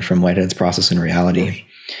paragraph again from Whitehead's Process and Reality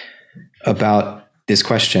about this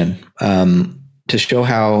question, to show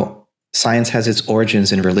how science has its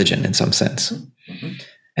origins in religion in some sense, mm-hmm.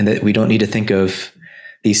 and that we don't need to think of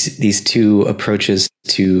these two approaches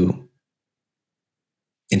to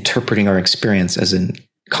interpreting our experience as in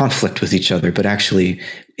conflict with each other, but actually,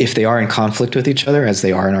 if they are in conflict with each other, as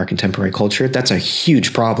they are in our contemporary culture, that's a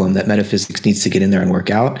huge problem that metaphysics needs to get in there and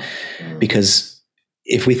work out. Because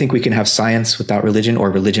if we think we can have science without religion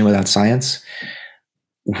or religion without science,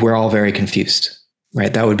 we're all very confused,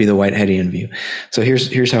 right? That would be the Whiteheadian view. So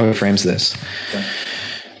here's how he frames this. Okay.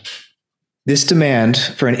 This demand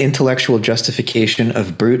for an intellectual justification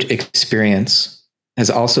of brute experience has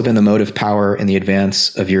also been the motive power in the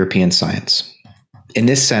advance of European science. In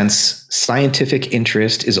this sense, scientific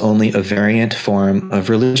interest is only a variant form of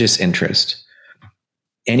religious interest.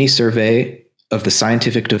 Any survey of the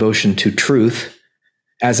scientific devotion to truth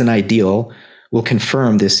as an ideal will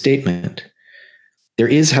confirm this statement. There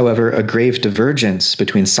is, however, a grave divergence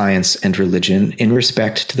between science and religion in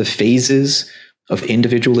respect to the phases of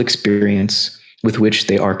individual experience with which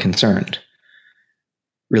they are concerned.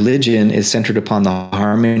 Religion is centered upon the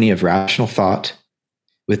harmony of rational thought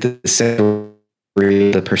with the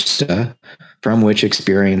the percepta from which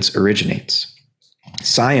experience originates.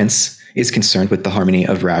 Science is concerned with the harmony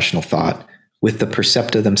of rational thought with the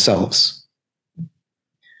percepta themselves.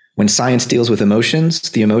 When science deals with emotions,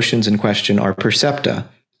 the emotions in question are percepta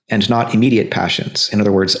and not immediate passions. In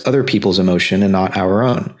other words, other people's emotion and not our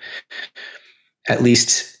own. At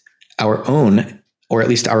least our own, or at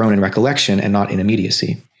least our own in recollection and not in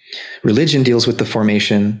immediacy. Religion deals with the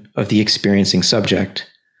formation of the experiencing subject,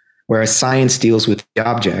 whereas science deals with the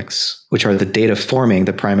objects, which are the data forming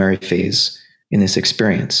the primary phase in this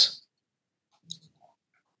experience.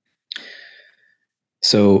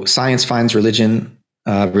 So science finds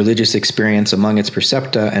religious experience among its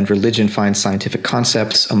percepta, and religion finds scientific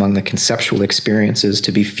concepts among the conceptual experiences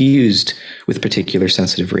to be fused with particular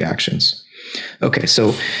sensitive reactions. Okay,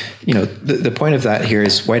 so, the point of that here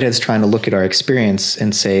is Whitehead's trying to look at our experience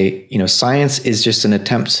and say, science is just an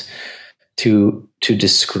attempt to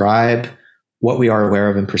describe what we are aware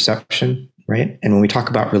of in perception, right? And when we talk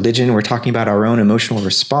about religion, we're talking about our own emotional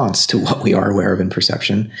response to what we are aware of in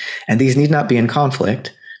perception. And these need not be in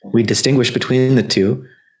conflict. We distinguish between the two,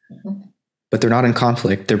 but they're not in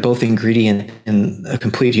conflict. They're both ingredient in a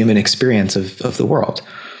complete human experience of the world.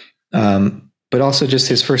 But also just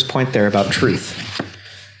his first point there about truth,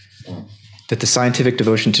 that the scientific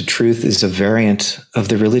devotion to truth is a variant of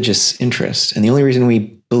the religious interest. And the only reason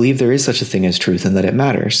we believe there is such a thing as truth and that it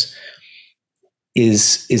matters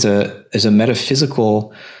is a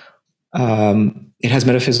metaphysical, it has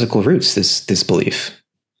metaphysical roots, this belief,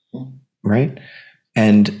 right?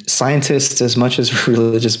 And scientists, as much as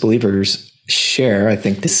religious believers, share, I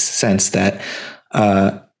think, this sense that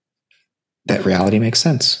that reality makes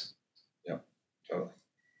sense.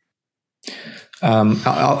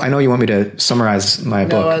 I know you want me to summarize my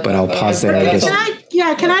book, but I'll pause there.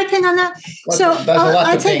 Can I ping on that? There's a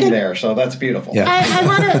lot to ping there, so that's beautiful. Yeah.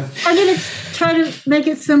 I'm going to try to make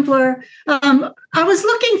it simpler. I was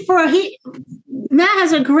looking for, Matt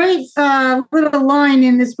has a great little line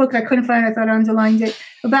in this book I couldn't find, I thought I underlined it,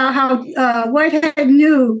 about how Whitehead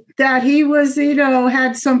knew that he was,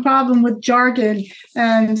 had some problem with jargon.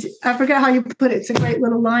 And I forgot how you put it. It's a great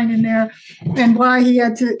little line in there, and why he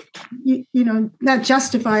had to, not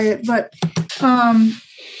justify it, but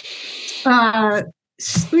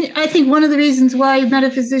I think one of the reasons why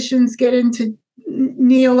metaphysicians get into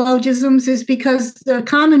neologisms is because the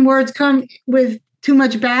common words come with too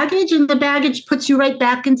much baggage, and the baggage puts you right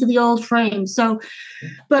back into the old frame. So,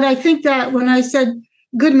 but I think that when I said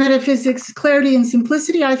good metaphysics, clarity and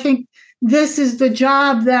simplicity, I think this is the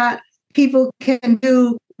job that people can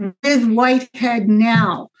do with Whitehead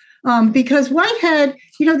now. Because Whitehead,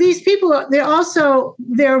 these people,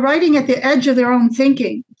 they're writing at the edge of their own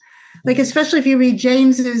thinking. Like, especially if you read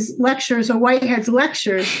James's lectures or Whitehead's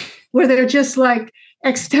lectures, where they're just like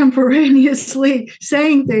extemporaneously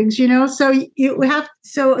saying things, so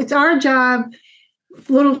so it's our job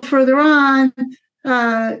a little further on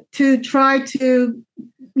to try to,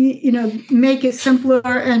 make it simpler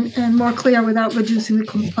and more clear without reducing the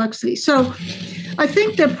complexity. So I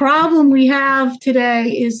think the problem we have today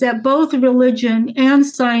is that both religion and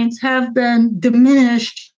science have been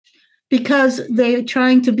diminished because they're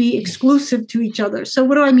trying to be exclusive to each other. So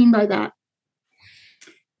what do I mean by that?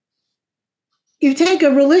 You take a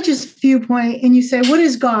religious viewpoint and you say, what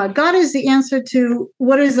is God? God is the answer to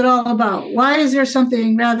what is it all about? Why is there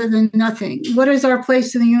something rather than nothing? What is our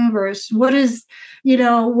place in the universe? What is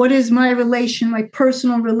my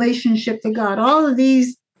personal relationship to God? All of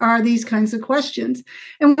these are these kinds of questions.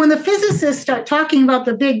 And when the physicists start talking about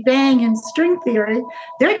the Big Bang and string theory,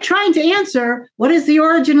 they're trying to answer, what is the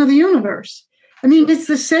origin of the universe? I mean, it's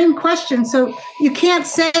the same question. So you can't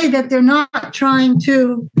say that they're not trying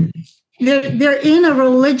to, they're in a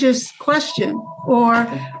religious question, or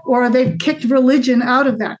they've kicked religion out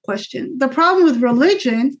of that question. The problem with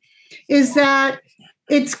religion is that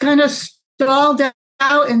it's kind of stalled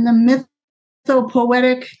out in the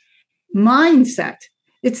mythopoetic mindset.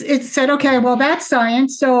 It's said, okay, well, that's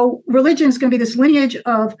science. So religion is going to be this lineage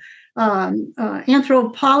of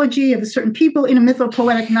anthropology of a certain people in a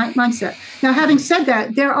mythopoetic mindset. Now, having said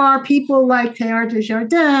that, there are people like Teilhard de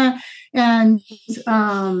Chardin and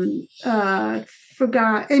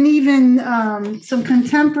and even some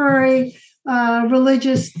contemporary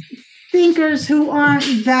religious thinkers who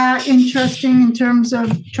aren't that interesting in terms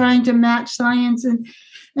of trying to match science.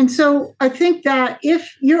 And so I think that if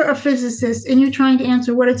you're a physicist and you're trying to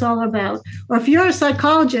answer what it's all about, or if you're a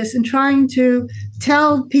psychologist and trying to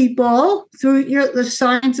tell people through the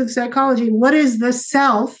science of psychology, what is the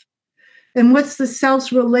self and what's the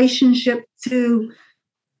self's relationship to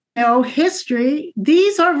history,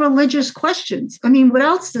 these are religious questions. I mean, what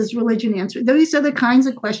else does religion answer? These are the kinds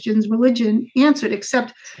of questions religion answered,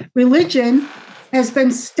 except religion has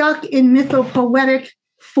been stuck in mythopoetic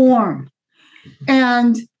form.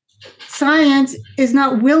 And science is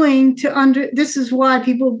not willing to this is why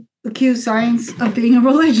people accuse science of being a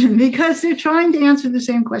religion, because they're trying to answer the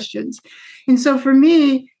same questions. And so for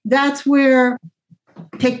me, that's where,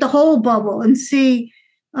 take the whole bubble and see,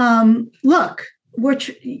 look,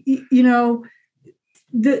 which,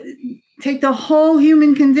 take the whole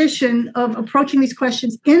human condition of approaching these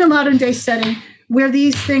questions in a modern day setting where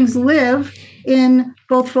these things live in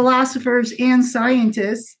both philosophers and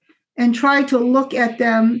scientists, and try to look at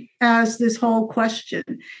them as this whole question.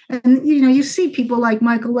 And, you see people like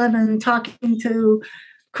Michael Levin talking to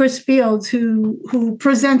Chris Fields, who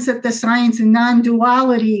presents at the Science and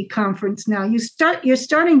Non-Duality Conference now. You're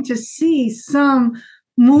starting to see some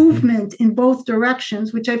movement in both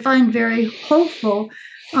directions, which I find very hopeful.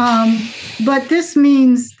 But this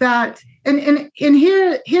means that, and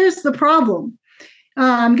here's the problem.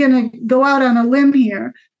 I'm going to go out on a limb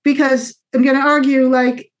here, because I'm going to argue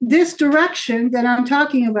like this direction that I'm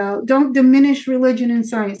talking about don't diminish religion and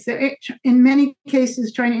science. They're in many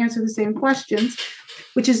cases trying to answer the same questions,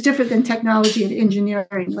 which is different than technology and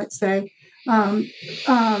engineering, let's say. I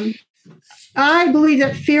believe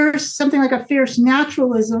that something like a fierce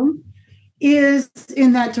naturalism is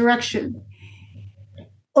in that direction.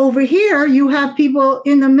 Over here, you have people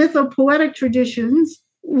in the mythopoetic traditions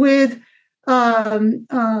with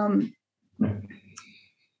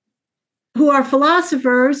who are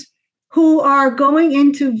philosophers who are going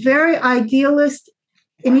into very idealist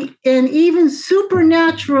and even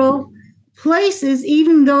supernatural places,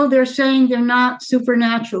 even though they're saying they're not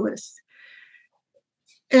supernaturalists.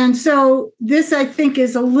 And so this, I think,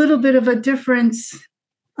 is a little bit of a difference.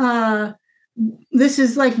 This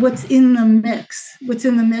is like what's in the mix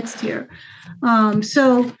here.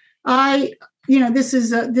 So this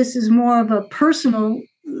is more of a personal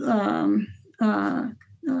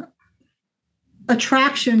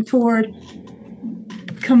attraction toward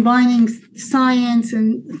combining science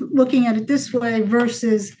and looking at it this way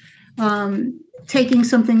versus taking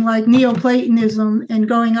something like Neoplatonism and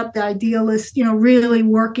going up the idealist, really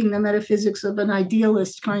working the metaphysics of an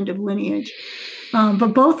idealist kind of lineage.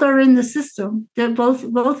 But both are in the system. They're both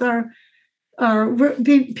are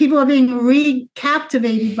people are being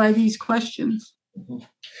recaptivated by these questions.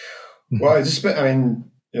 Well,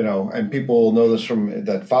 and people know this from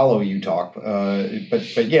that follow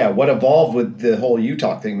UTOK. But yeah, what evolved with the whole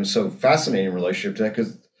UTOK thing was so fascinating in relationship to that,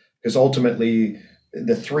 because ultimately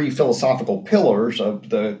the three philosophical pillars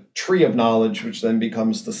of the tree of knowledge, which then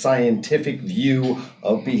becomes the scientific view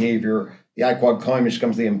of behavior, the iQuad coin, which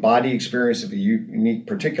becomes the embodied experience of a unique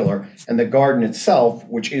particular, and the garden itself,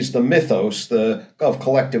 which is the mythos of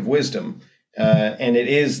collective wisdom. And it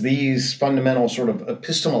is these fundamental sort of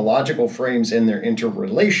epistemological frames and their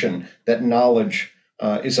interrelation that knowledge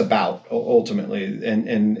is about ultimately.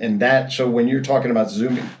 And that, so when you're talking about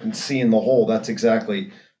zooming and seeing the whole, that's exactly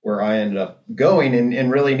where I ended up going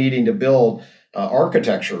and really needing to build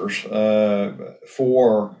architectures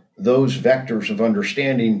for those vectors of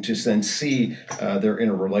understanding to then see their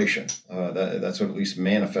interrelation. That's what at least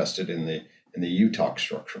manifested in the UTOK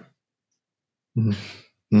structure.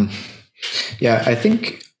 Mm-hmm. Yeah, I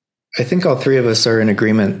think all three of us are in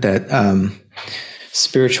agreement that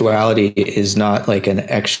spirituality is not like an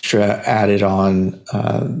extra added on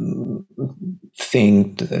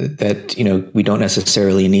thing that we don't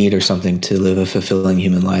necessarily need or something to live a fulfilling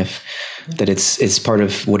human life. That it's part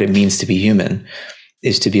of what it means to be human,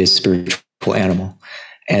 is to be a spiritual animal.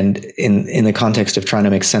 And in the context of trying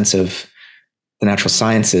to make sense of the natural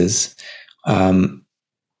sciences,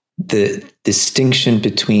 the distinction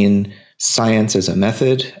between science as a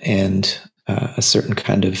method and a certain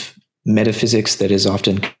kind of metaphysics that is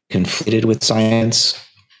often conflated with science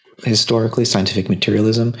historically, scientific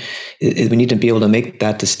materialism. We need to be able to make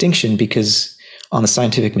that distinction, because on the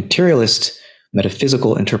scientific materialist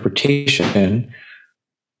metaphysical interpretation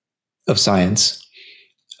of science,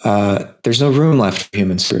 there's no room left for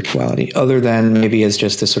human spirituality other than maybe as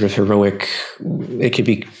just this sort of heroic, it could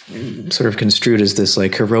be sort of construed as this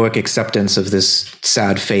like heroic acceptance of this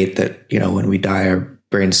sad fate that, when we die, our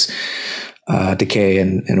brains decay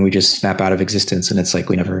and we just snap out of existence. And it's like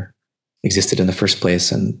we never existed in the first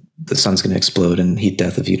place, and the sun's going to explode and heat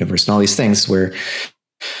death of the universe and all these things where,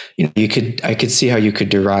 I could see how you could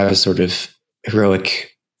derive a sort of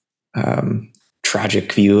heroic,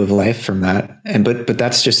 tragic view of life from that. But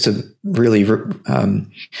that's just to really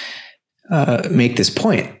make this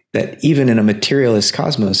point that even in a materialist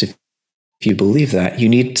cosmos, if you believe that, you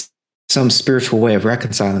need some spiritual way of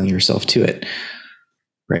reconciling yourself to it,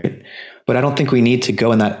 right? But I don't think we need to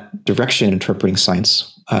go in that direction interpreting science.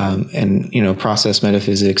 Process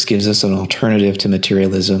metaphysics gives us an alternative to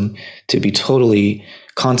materialism, to be totally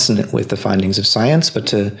consonant with the findings of science, but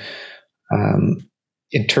to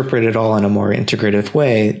interpret it all in a more integrative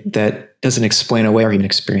way that doesn't explain away our human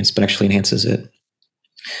experience, but actually enhances it.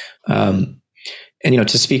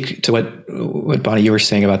 To speak to what Bonnie, you were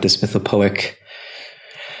saying about this mythopoeic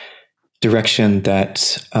direction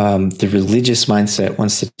that the religious mindset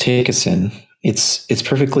wants to take us in, it's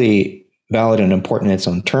perfectly valid and important in its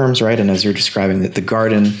own terms, right? And as you're describing, that the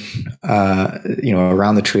garden,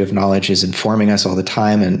 around the tree of knowledge is informing us all the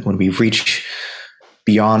time. And when we reach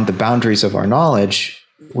beyond the boundaries of our knowledge,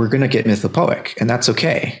 we're going to get mythopoeic, and that's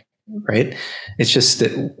okay, right? It's just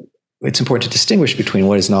that it's important to distinguish between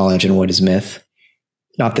what is knowledge and what is myth.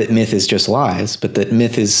 Not that myth is just lies, but that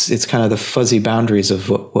myth it's kind of the fuzzy boundaries of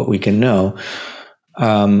what we can know.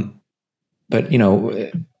 But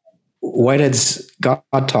Whitehead's God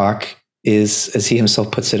talk is, as he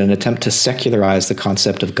himself puts it, an attempt to secularize the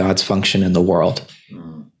concept of God's function in the world.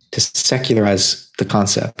 To secularize the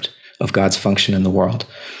concept of God's function in the world.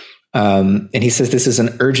 And he says this is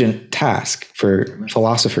an urgent task for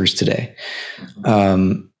philosophers today.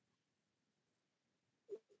 And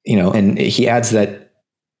he adds that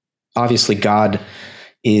obviously God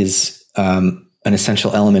is an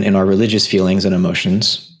essential element in our religious feelings and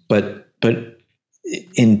emotions, but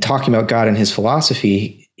in talking about God and his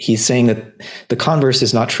philosophy, he's saying that the converse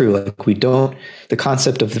is not true. Like the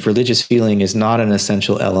concept of the religious feeling is not an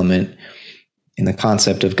essential element in the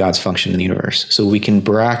concept of God's function in the universe. So we can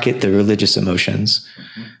bracket the religious emotions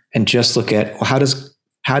and just look at, well, how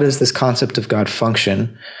does this concept of God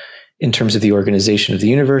function in terms of the organization of the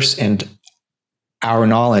universe and our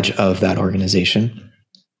knowledge of that organization.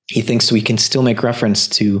 He thinks we can still make reference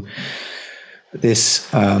to this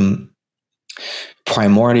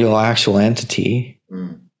primordial actual entity.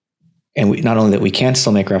 And not only that we can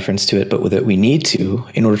still make reference to it, but that we need to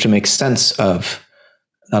in order to make sense of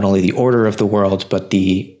not only the order of the world, but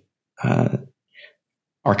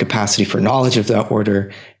our capacity for knowledge of that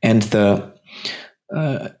order and the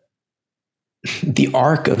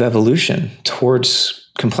arc of evolution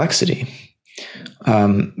towards complexity.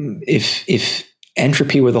 If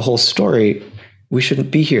entropy were the whole story, we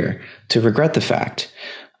shouldn't be here to regret the fact.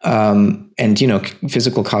 And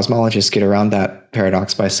physical cosmologists get around that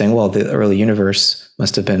paradox by saying, well, the early universe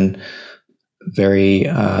must have been very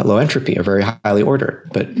low entropy or very highly ordered.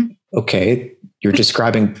 But okay, you're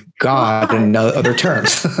describing God in other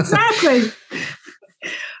terms. Exactly.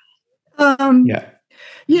 Yeah.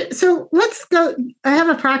 So let's go. I have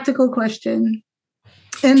a practical question.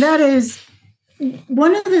 And that is,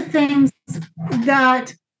 one of the things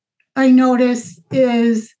that I notice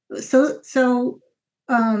is,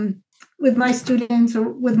 with my students or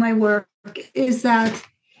with my work, is that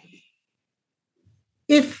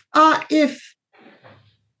if a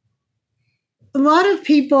lot of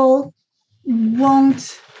people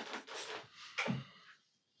won't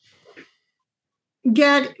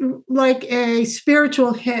get like a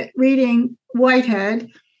spiritual hit reading Whitehead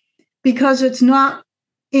because it's not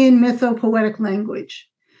in mythopoetic language.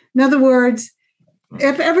 In other words,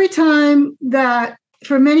 if every time that,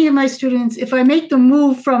 for many of my students, if I make the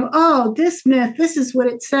move from, this myth, this is what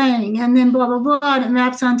it's saying, and then blah, blah, blah, and it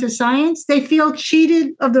maps onto science, they feel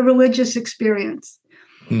cheated of the religious experience.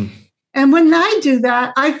 And when I do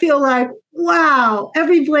that, I feel like, wow,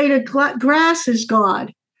 every blade of grass is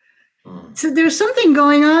God. So there's something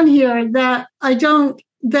going on here that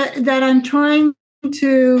that I'm trying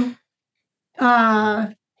to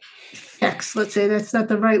fix. Let's say that's not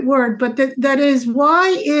the right word, but that is, why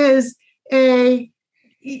is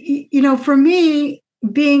for me,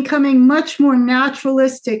 becoming much more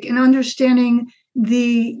naturalistic and understanding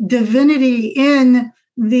the divinity in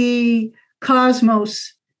the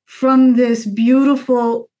cosmos from this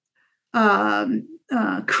beautiful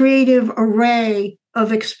creative array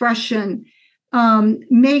of expression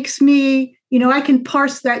makes me, I can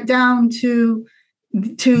parse that down to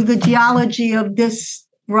the geology of this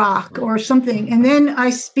rock or something. And then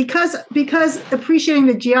because appreciating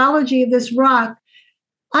the geology of this rock,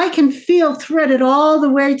 I can feel threaded all the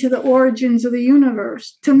way to the origins of the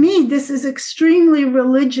universe. To me, this is extremely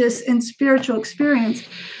religious and spiritual experience.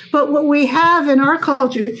 But what we have in our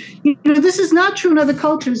culture, this is not true in other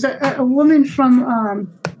cultures. A woman from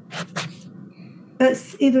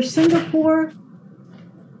that's either Singapore,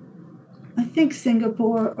 I think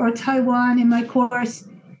Singapore, or Taiwan in my course,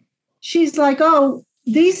 she's like,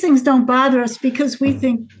 these things don't bother us because we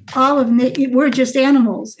think we're just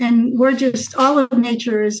animals and all of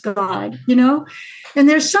nature is God, And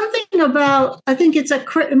there's something about, I think it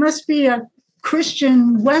must be a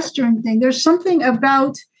Christian Western thing. There's something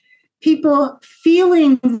about people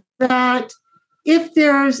feeling that if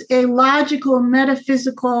there's a logical,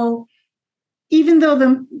 metaphysical, even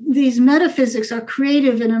though these metaphysics are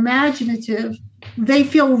creative and imaginative, they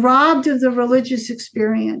feel robbed of the religious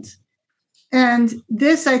experience. And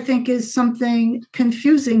this, I think, is something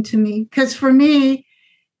confusing to me, because for me,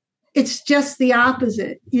 it's just the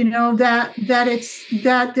opposite,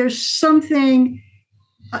 that there's something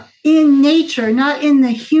in nature, not in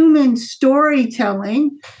the human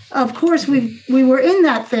storytelling. Of course, we were in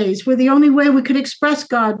that phase where the only way we could express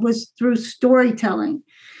God was through storytelling.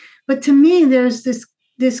 But to me, there's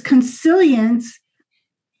this consilience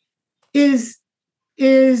is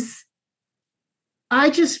I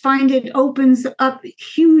just find it opens up a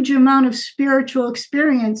huge amount of spiritual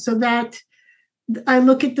experience, so that I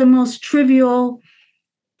look at the most trivial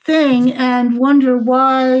thing and wonder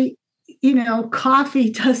why,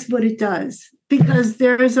 coffee does what it does, because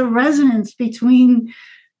there is a resonance between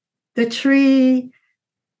the tree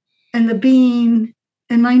and the bean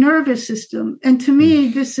and my nervous system. And to me,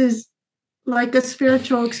 this is like a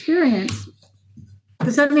spiritual experience.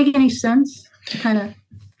 Does that make any sense? Kind of.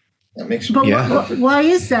 That makes. But why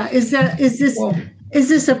is that? Is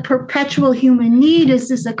this a perpetual human need? Is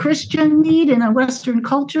this a Christian need in a Western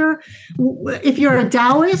culture? If you're a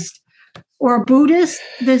Taoist or a Buddhist,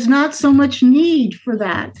 there's not so much need for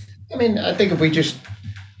that. I mean, I think if we just,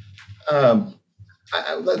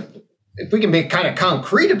 if we can be kind of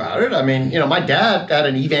concrete about it, I mean, my dad got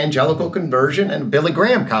an evangelical conversion and a Billy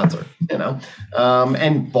Graham concert,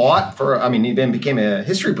 and bought he then became a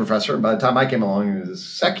history professor. And by the time I came along, he was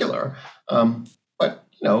secular. But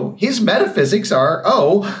his metaphysics are,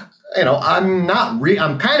 I'm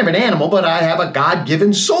I'm kind of an animal, but I have a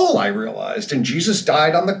God-given soul, I realized. And Jesus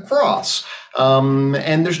died on the cross.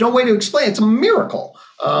 And there's no way to explain it. It's a miracle.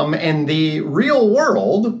 And the real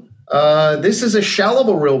world, this is a shell of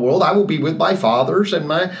a real world. I will be with my fathers and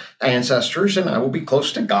my ancestors, and I will be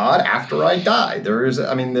close to God after I die. There is,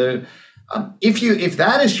 if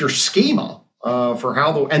that is your schema, for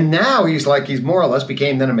how and now he's more or less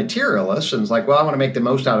became then a materialist and is like, well, I want to make the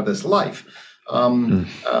most out of this life.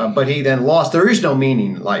 But he then lost. There is no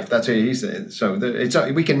meaning in life. That's what he said. So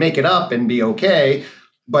we can make it up and be okay.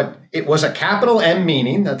 But it was a capital M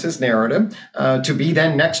meaning. That's his narrative, to be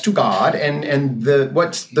then next to God. And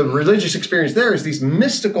what's the religious experience there is these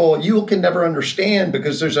mystical, you can never understand,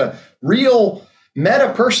 because there's a real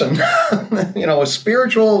meta person, a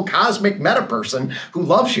spiritual cosmic meta person who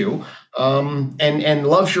loves you, and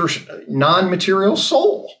loves your non-material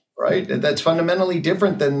soul, right? That's fundamentally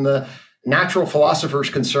different than the natural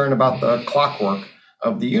philosopher's concern about the clockwork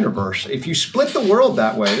of the universe. If you split the world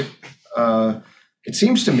that way, it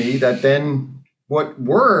seems to me that then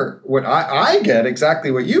I get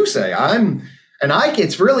exactly what you say.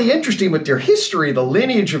 It's really interesting with your history, the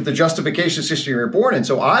lineage of the justification system you're born in.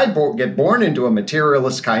 So I get born into a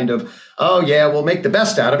materialist kind of, we'll make the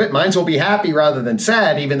best out of it. Minds will be happy rather than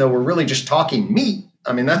sad, even though we're really just talking meat.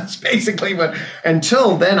 I mean, that's basically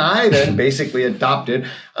until then I basically adopted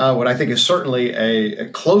what I think is certainly a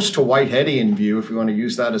close to Whiteheadian view, if we want to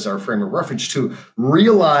use that as our frame of reference, to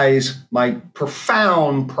realize my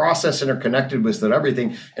profound process interconnected with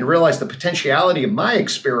everything, and realize the potentiality of my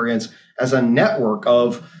experience as a network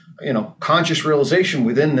of, conscious realization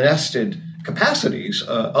within the nested capacities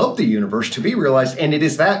of the universe to be realized. And it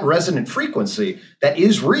is that resonant frequency that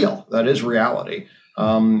is real, that is reality.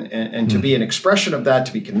 And to be an expression of that,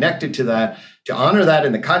 to be connected to that, to honor that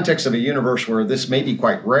in the context of a universe where this may be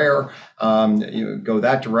quite rare, go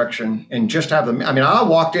that direction and just have them. I mean, I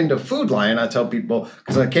walked into Food Lion, I tell people,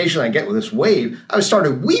 because occasionally I get with this wave, I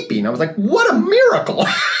started weeping. I was like, what a miracle,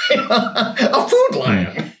 a Food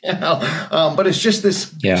Lion, but it's just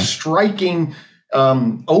this striking,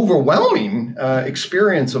 overwhelming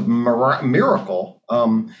experience of miracle.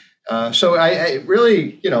 So I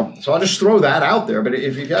really, so I'll just throw that out there. But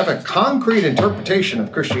if you have a concrete interpretation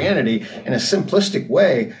of Christianity in a simplistic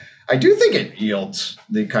way, I do think it yields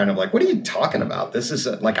the kind of like, what are you talking about? This is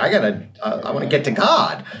I want to get to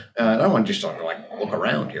God. I don't want to just look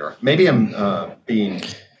around here. Maybe I'm being,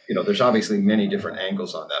 there's obviously many different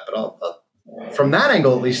angles on that. But from that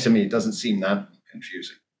angle, at least to me, it doesn't seem that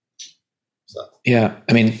confusing. So. Yeah.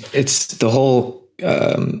 I mean, it's the whole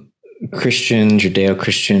Christian,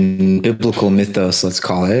 Judeo-Christian, biblical mythos, let's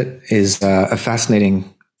call it, is a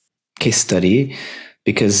fascinating case study,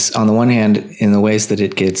 because on the one hand, in the ways that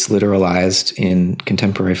it gets literalized in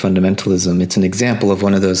contemporary fundamentalism, it's an example of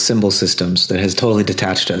one of those symbol systems that has totally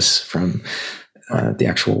detached us from the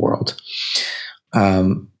actual world.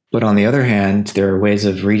 But on the other hand, there are ways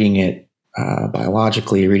of reading it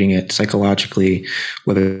biologically, reading it psychologically,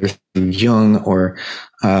 whether through Jung or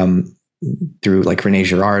through like René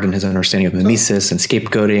Girard and his understanding of mimesis and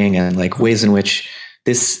scapegoating, and like ways in which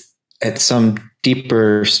this, at some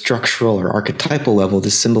deeper structural or archetypal level,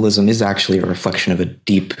 this symbolism is actually a reflection of a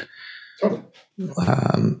deep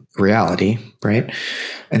reality, right?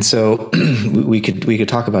 And so we could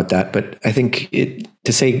talk about that, but I think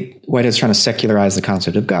to say Whitehead's trying to secularize the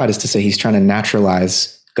concept of God is to say he's trying to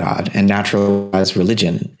naturalize God and naturalize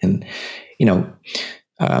religion. And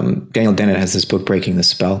Daniel Dennett has this book, Breaking the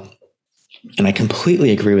Spell, and I completely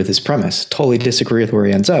agree with his premise. Totally disagree with where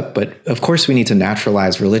he ends up, but of course we need to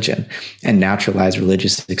naturalize religion and naturalize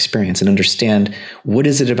religious experience and understand what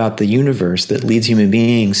is it about the universe that leads human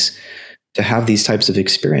beings to have these types of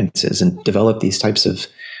experiences and develop these types of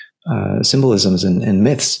symbolisms and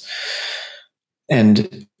myths.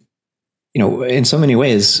 And, in so many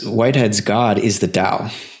ways, Whitehead's God is the Tao.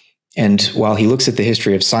 And while he looks at the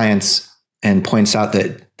history of science and points out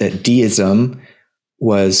that deism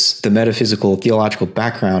was the metaphysical theological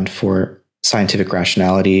background for scientific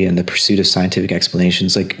rationality and the pursuit of scientific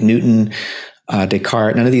explanations, like Newton,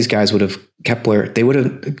 Descartes, none of these guys would have, Kepler,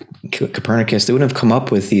 Copernicus, they wouldn't have come up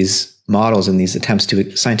with these models and these attempts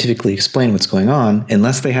to scientifically explain what's going on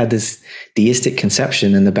unless they had this deistic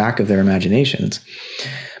conception in the back of their imaginations.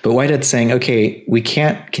 But Whitehead's saying, okay, we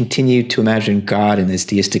can't continue to imagine God in this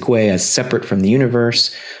deistic way as separate from the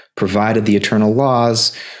universe, provided the eternal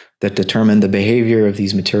laws that determine the behavior of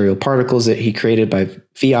these material particles that he created by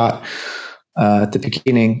fiat at the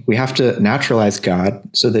beginning. We have to naturalize God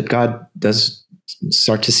so that God does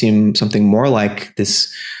start to seem something more like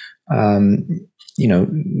this,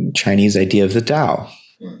 Chinese idea of the Tao,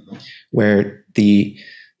 where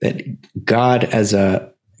that God as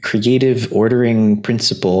a creative ordering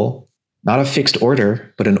principle, not a fixed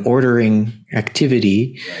order, but an ordering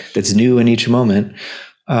activity that's new in each moment.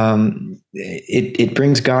 It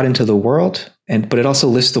brings God into the world, but it also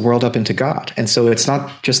lifts the world up into God. And so it's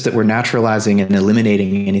not just that we're naturalizing and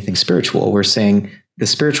eliminating anything spiritual. We're saying the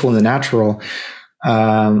spiritual and the natural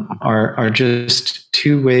are just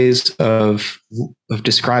two ways of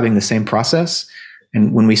describing the same process.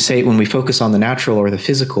 And when we focus on the natural or the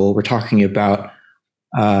physical, we're talking about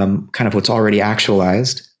kind of what's already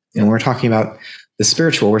actualized. And we're talking about the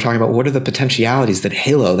spiritual. We're talking about what are the potentialities that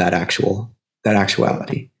halo that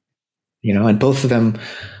actuality. And both of them,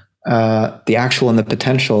 the actual and the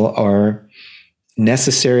potential, are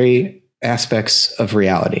necessary aspects of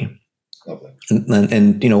reality.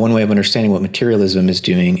 And one way of understanding what materialism is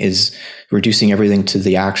doing is reducing everything to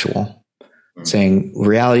the actual, saying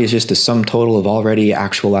reality is just a sum total of already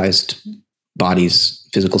actualized bodies,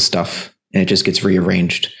 physical stuff, and it just gets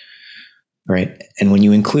rearranged, right? And when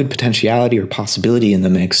you include potentiality or possibility in the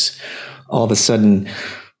mix, all of a sudden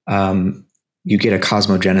you get a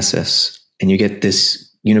cosmogenesis, and you get this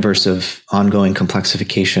universe of ongoing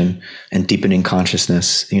complexification and deepening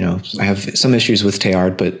consciousness. I have some issues with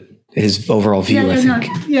Teilhard, but his overall view, I think.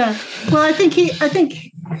 Well, I think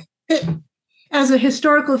as a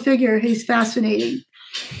historical figure, he's fascinating,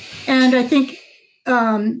 and I think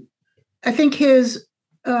his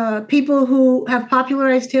people who have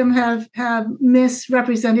popularized him have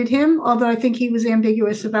misrepresented him. Although I think he was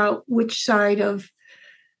ambiguous about which side of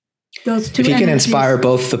those two. If he can inspire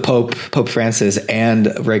both the Pope Francis and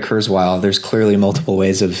Ray Kurzweil, there's clearly multiple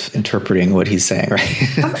ways of interpreting what he's saying, right?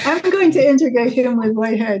 I'm going to integrate him with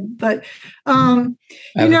Whitehead, but I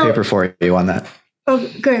have a paper for you on that. Oh,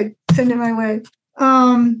 good. Send it my way.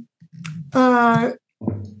 So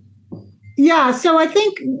I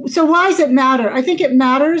think, why does it matter? I think it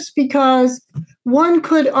matters because one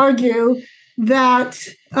could argue that,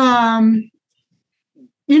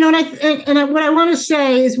 what I want to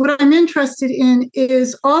say is what I'm interested in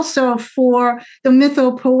is also for the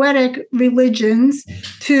mythopoetic religions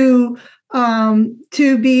to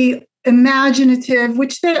be imaginative,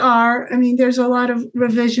 which they are. I mean, there's a lot of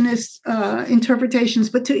revisionist interpretations,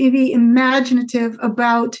 but to be imaginative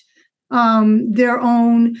about their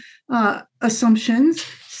own assumptions.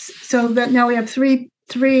 So that now we have three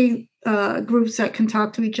groups that can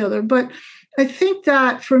talk to each other. But I think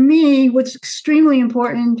that for me, what's extremely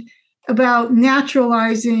important about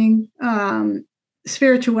naturalizing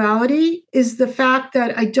spirituality is the fact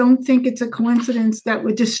that I don't think it's a coincidence that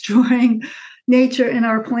we're destroying nature and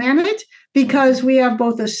our planet, because we have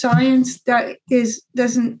both a science that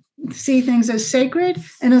doesn't see things as sacred,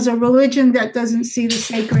 and as a religion that doesn't see the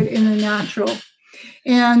sacred in the natural.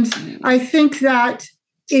 And I think that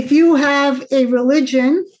if you have a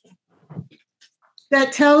religion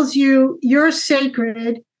that tells you you're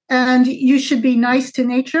sacred and you should be nice to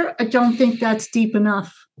nature, I don't think that's deep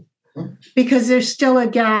enough, because there's still a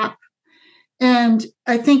gap. And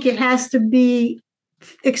I think it has to be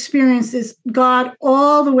experienced as God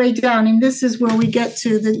all the way down. And this is where we get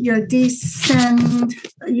to your descendental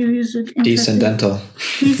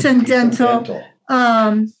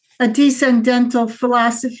a descendental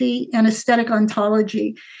philosophy and aesthetic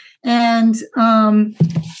ontology. And I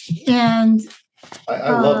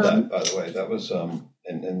love that, by the way. That was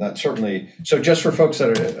and that certainly, so just for folks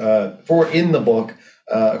that are in the book,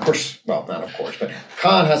 of course, well, not of course, but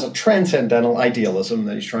Kant has a transcendental idealism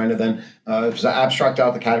that he's trying to then abstract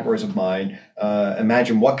out the categories of mind,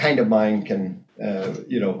 imagine what kind of mind can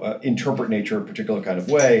interpret nature a particular kind of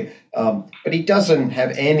way, but he doesn't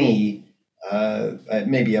have any.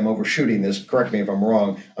 Maybe I'm overshooting this. Correct me if I'm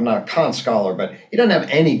wrong. I'm not a Kant scholar, but he doesn't have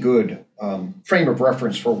any good frame of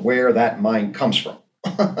reference for where that mind comes from.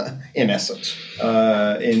 In essence,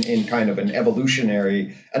 in kind of an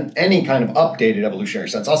evolutionary, any kind of updated evolutionary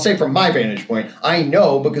sense. I'll say from my vantage point, I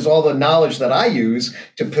know because all the knowledge that I use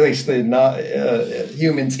to place the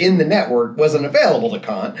humans in the network wasn't available to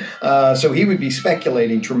Kant. So he would be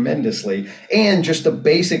speculating tremendously. And just the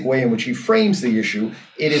basic way in which he frames the issue,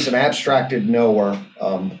 it is an abstracted knower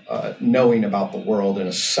knowing about the world in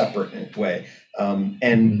a separate way.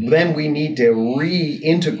 And then we need to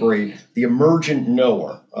reintegrate the emergent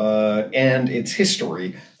knower and its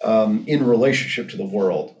history in relationship to the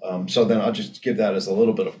world. So then I'll just give that as a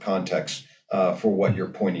little bit of context for what you're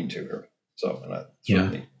pointing to here. So, and I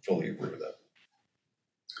certainly fully agree with that.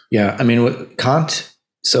 Yeah, I mean, what Kant,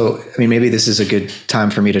 so, I mean, maybe this is a good time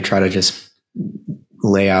for me to try to just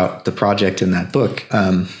lay out the project in that book.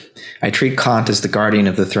 I treat Kant as the guardian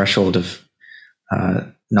of the threshold of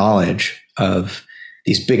knowledge of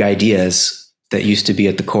these big ideas that used to be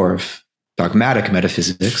at the core of dogmatic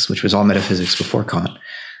metaphysics, which was all metaphysics before Kant,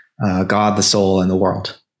 God, the soul, and the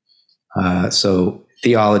world. So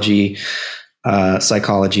theology,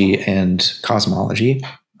 psychology, and cosmology,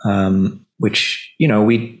 which,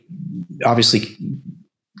 we obviously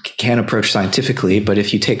can approach scientifically, but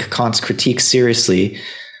if you take Kant's critique seriously,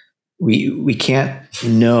 we can't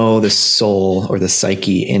know the soul or the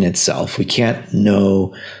psyche in itself. We can't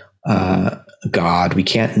know God. We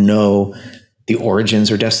can't know the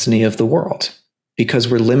origins or destiny of the world because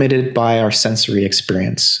we're limited by our sensory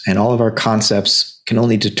experience, and all of our concepts can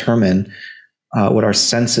only determine what our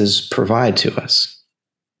senses provide to us.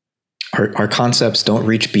 Our concepts don't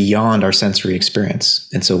reach beyond our sensory experience,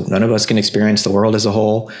 and so none of us can experience the world as a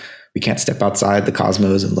whole. We can't step outside the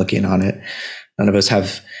cosmos and look in on it. None of us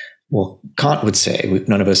have, well, Kant would say,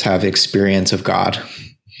 none of us have experience of God.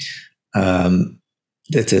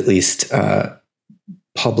 That's at least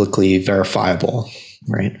publicly verifiable,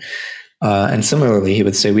 right? And similarly, he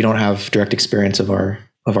would say we don't have direct experience of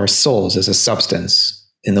our souls as a substance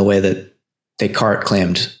in the way that Descartes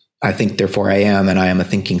claimed, I think, therefore I am, and I am a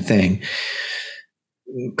thinking thing.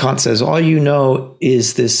 Kant says all you know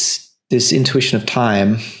is this intuition of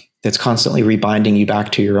time that's constantly rebinding you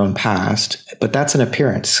back to your own past, but that's an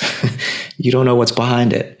appearance. You don't know what's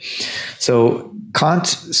behind it. So Kant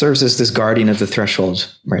serves as this guardian of the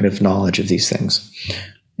threshold, right, of knowledge of these things.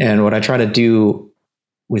 And what I try to do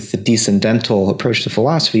with the descendental approach to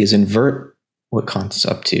philosophy is invert what Kant's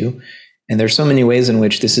up to. And there's so many ways in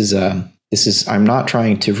which this is I'm not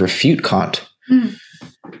trying to refute Kant.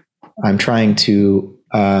 I'm trying to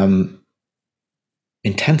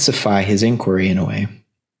intensify his inquiry in a way.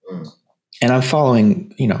 And I'm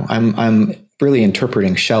following, I'm really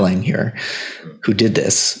interpreting Schelling here, who did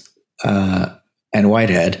this, and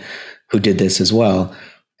Whitehead, who did this as well.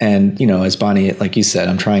 And, as Bonnie, like you said,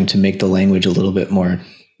 I'm trying to make the language a little bit more,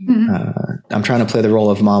 I'm trying to play the role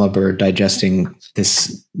of mama bird digesting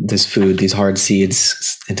this food, these hard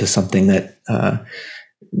seeds, into something that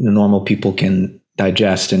normal people can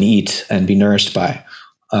digest and eat and be nourished by.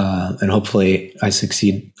 And hopefully I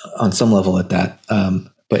succeed on some level at that.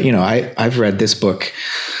 But, I've read this book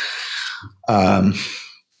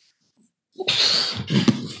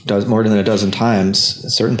does more than a dozen times,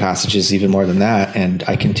 certain passages even more than that, and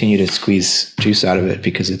I continue to squeeze juice out of it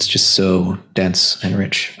because it's just so dense and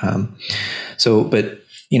rich. But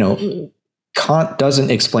Kant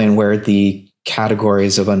doesn't explain where the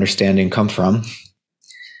categories of understanding come from.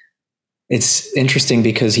 It's interesting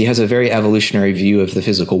because he has a very evolutionary view of the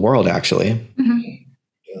physical world, actually.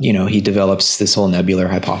 He develops this whole nebular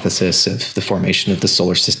hypothesis of the formation of the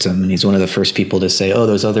solar system, and he's one of the first people to say, oh,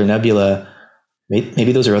 those other nebula,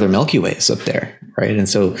 maybe those are other Milky Ways up there, right? And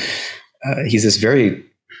so he's this very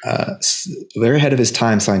ahead of his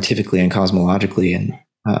time scientifically and cosmologically, and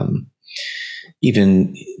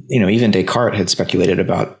even Descartes had speculated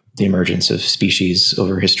about the emergence of species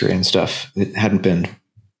over history and stuff. It hadn't been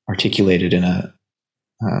articulated in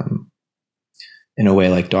in a way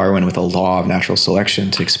like Darwin with a law of natural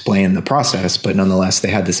selection to explain the process, but nonetheless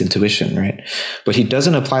they had this intuition, right? But he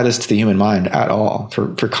doesn't apply this to the human mind at all.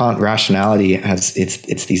 For Kant, rationality has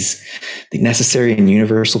it's these the necessary and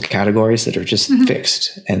universal categories that are just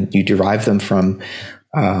fixed, and you derive them from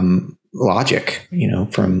logic,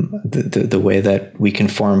 from the way that we can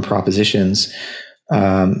form propositions.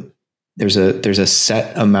 There's a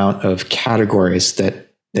set amount of categories that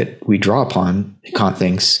we draw upon, Kant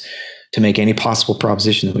thinks, to make any possible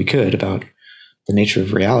proposition that we could about the nature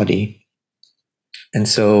of reality. And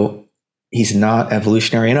so he's not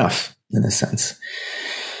evolutionary enough in this sense.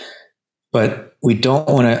 But we don't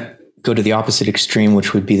want to go to the opposite extreme,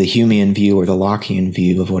 which would be the Humean view or the Lockean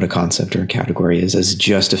view of what a concept or a category is, as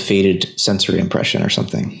just a faded sensory impression or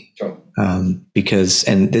something. Sure. Because,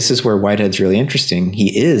 and this is where Whitehead's really interesting,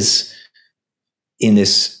 he is in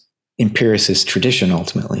this empiricist tradition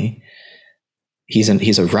ultimately.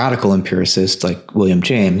 He's a radical empiricist like William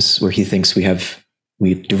James, where he thinks we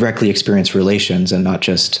directly experience relations and not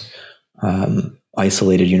just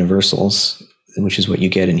isolated universals, which is what you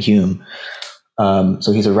get in Hume.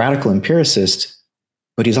 So he's a radical empiricist,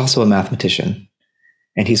 but he's also a mathematician,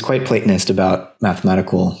 and he's quite Platonist about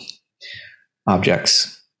mathematical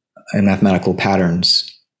objects and mathematical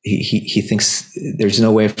patterns. He thinks there's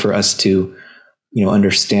no way for us to,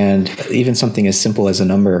 understand even something as simple as a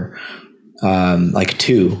number like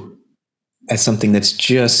 2 as something that's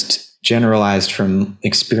just generalized from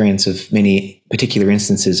experience of many particular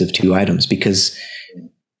instances of 2 items, because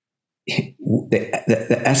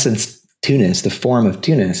the essence 2ness, the form of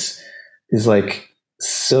 2ness, is like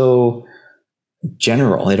so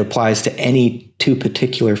general. It applies to any 2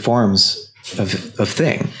 particular forms of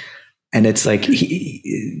thing. And it's like,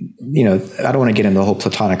 I don't want to get into the whole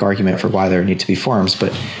Platonic argument for why there need to be forms,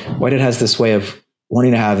 but Whitehead has this way of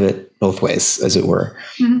wanting to have it both ways, as it were,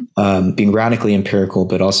 being radically empirical,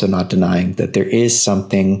 but also not denying that there is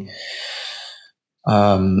something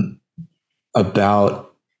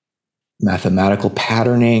about mathematical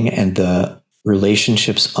patterning and the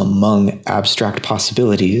relationships among abstract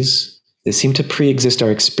possibilities that seem to pre-exist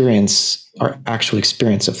our actual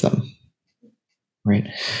experience of them, right?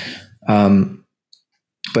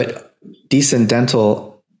 But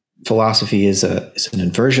descendental philosophy is an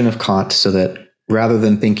inversion of Kant, so that rather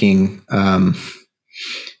than thinking,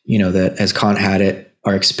 that as Kant had it,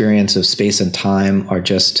 our experience of space and time are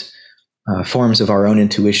just forms of our own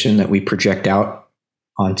intuition that we project out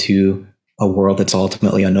onto a world that's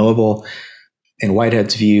ultimately unknowable. In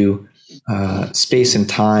Whitehead's view, space and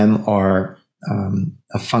time are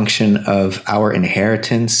a function of our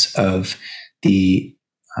inheritance of the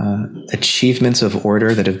achievements of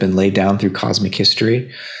order that have been laid down through cosmic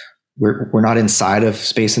history. We're not inside of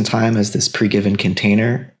space and time as this pre-given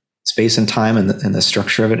container. Space and time and the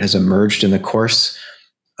structure of it has emerged in the course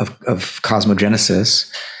of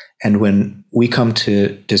cosmogenesis. And when we come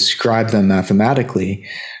to describe them mathematically,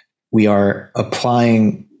 we are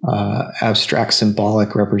applying abstract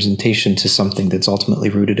symbolic representation to something that's ultimately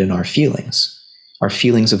rooted in our feelings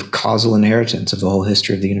of causal inheritance of the whole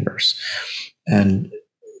history of the universe. And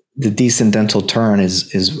the descendental turn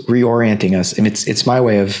is reorienting us. And it's my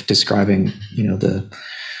way of describing,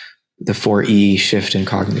 the 4E shift in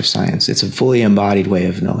cognitive science. It's a fully embodied way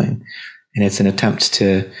of knowing. And it's an attempt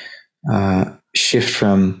to shift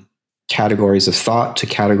from categories of thought to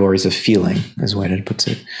categories of feeling, as Whitehead puts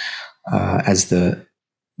it, as the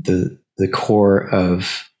core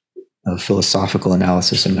of philosophical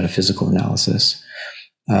analysis and metaphysical analysis.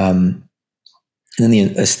 And then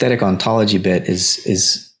the aesthetic ontology bit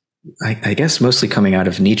is I guess mostly coming out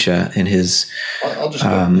of Nietzsche in his. I'll just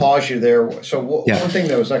pause you there. So one thing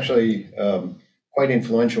that was actually quite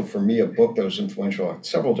influential for me, a book that was influential on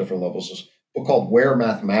several different levels, is a book called Where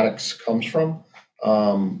Mathematics Comes From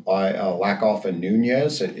by Lakoff and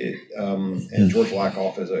Nunez. And George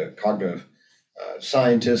Lakoff is a cognitive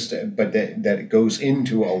scientist, but that it goes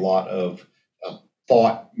into a lot of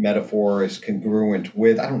thought metaphor is congruent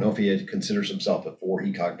with, I don't know if he considers himself a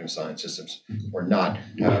 4E cognitive science systems or not,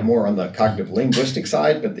 more on the cognitive linguistic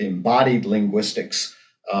side, but the embodied linguistics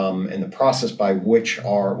and the process by which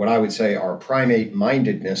what I would say our primate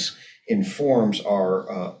mindedness informs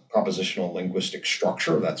our propositional linguistic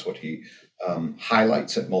structure. That's what he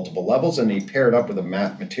highlights at multiple levels. And he paired up with a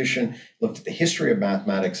mathematician, looked at the history of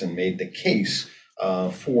mathematics and made the case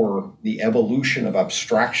for the evolution of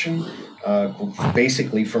abstraction,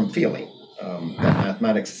 basically from feeling. That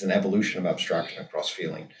mathematics is an evolution of abstraction across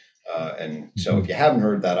feeling. And so if you haven't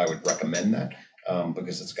heard that, I would recommend that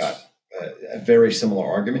because it's got a very similar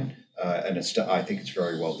argument. And I think it's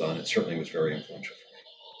very well done. It certainly was very influential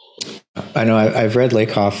for me. I know I've read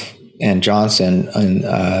Lakoff and Johnson in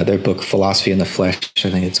their book Philosophy in the Flesh, I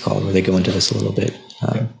think it's called, where they go into this a little bit.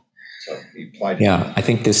 I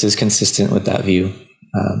think this is consistent with that view.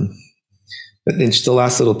 But then just the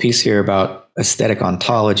last little piece here about aesthetic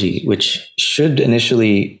ontology, which should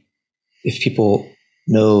initially, if people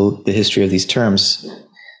know the history of these terms,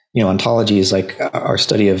 ontology is like our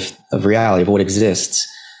study of reality, of what exists.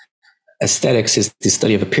 Aesthetics is the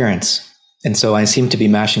study of appearance. And so I seem to be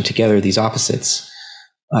mashing together these opposites,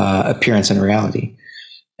 appearance and reality.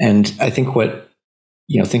 And I think what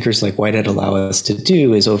thinkers like Whitehead allow us to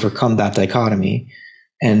do is overcome that dichotomy.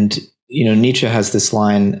 And Nietzsche has this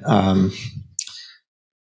line,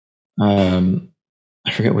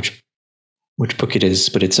 I forget which book it is,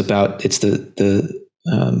 but it's about the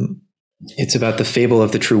fable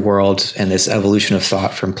of the true world and this evolution of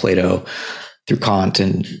thought from Plato through Kant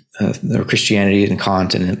and or Christianity and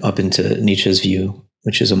Kant and up into Nietzsche's view,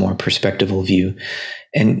 which is a more perspectival view.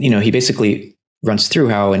 And he basically runs through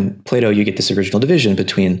how in Plato you get this original division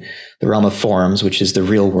between the realm of forms, which is the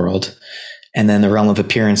real world, and then the realm of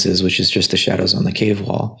appearances, which is just the shadows on the cave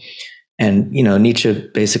wall. And Nietzsche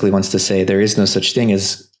basically wants to say there is no such thing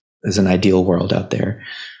as an ideal world out there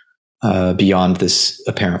beyond this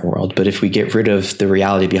apparent world. But if we get rid of the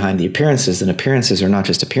reality behind the appearances, then appearances are not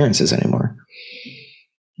just appearances anymore,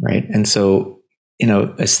 right? And so,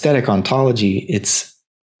 aesthetic ontology, it's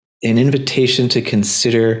an invitation to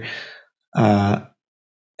consider an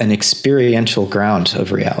experiential ground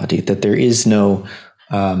of reality, that there is no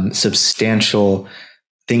substantial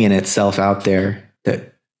thing in itself out there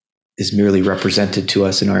that is merely represented to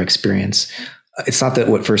us in our experience. It's not that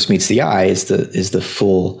what first meets the eye is the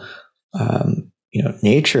full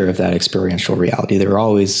nature of that experiential reality. There are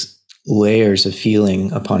always layers of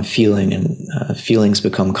feeling upon feeling, and feelings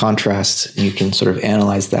become contrasts, and you can sort of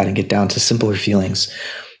analyze that and get down to simpler feelings.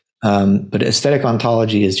 But aesthetic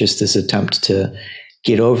ontology is just this attempt to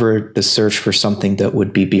get over the search for something that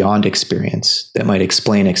would be beyond experience, that might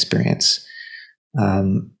explain experience.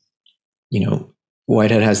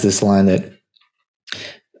 Whitehead has this line that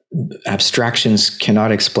abstractions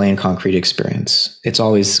cannot explain concrete experience. It's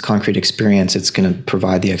always concrete experience. It's going to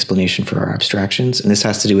provide the explanation for our abstractions. And this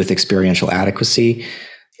has to do with experiential adequacy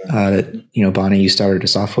that, Bonnie, you started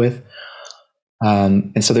us off with.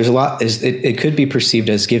 And so there's a lot, it could be perceived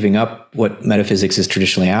as giving up what metaphysics is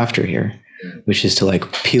traditionally after here, which is to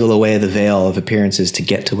peel away the veil of appearances to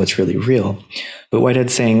get to what's really real. But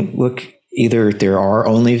Whitehead's saying, look, either there are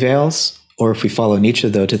only veils, or if we follow Nietzsche,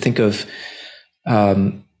 though, to think of,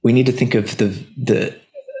 we need to think of the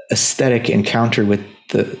aesthetic encounter with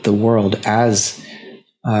the world as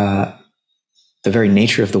the very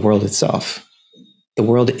nature of the world itself. The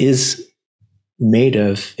world is made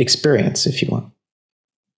of experience, if you want.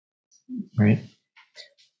 Right?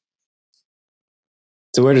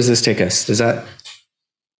 So where does this take us?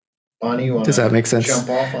 Bonnie, you want does that make sense? Jump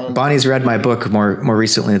off on? Bonnie's read my book more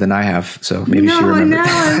recently than I have, so maybe she remembers.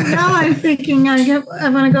 Now I'm thinking I'm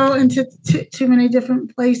going to go into too many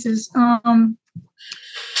different places.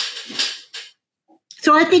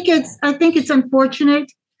 So I think it's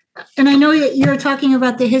unfortunate, and I know you're talking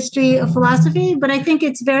about the history of philosophy, but I think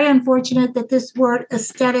it's very unfortunate that this word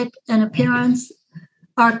aesthetic and appearance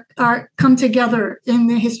are come together in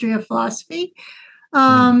the history of philosophy,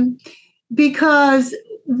 because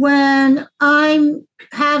when I'm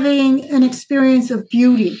having an experience of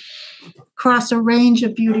beauty across a range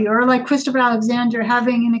of beauty, or like Christopher Alexander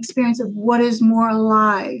having an experience of what is more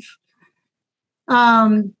alive,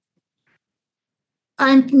 I'm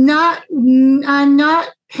not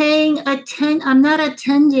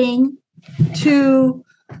attending to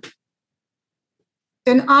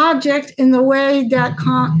an object in the way that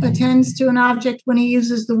Kant attends to an object when he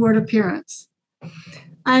uses the word appearance.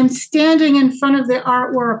 I'm standing in front of the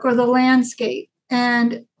artwork or the landscape,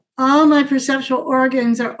 and all my perceptual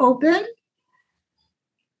organs are open,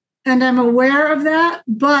 and I'm aware of that,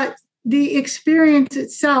 but the experience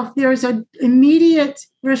itself, there's an immediate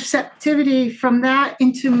receptivity from that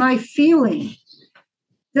into my feeling.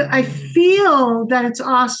 I feel that it's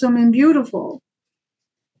awesome and beautiful.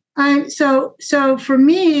 So for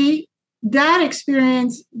me, that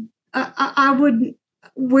experience,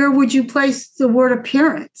 where would you place the word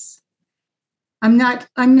appearance? I'm not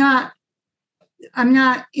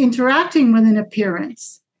interacting with an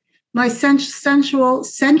appearance. My sensory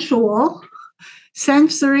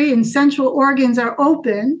and sensual organs are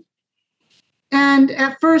open. And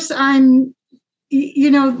at first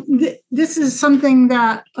this is something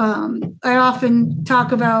that I often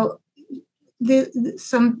talk about.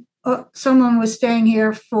 Someone was staying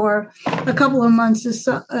here for a couple of months this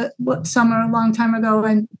summer, a long time ago,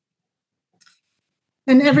 and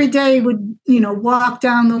and every day would, walk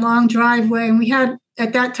down the long driveway. And we had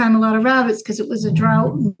at that time a lot of rabbits because it was a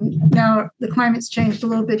drought. Now the climate's changed a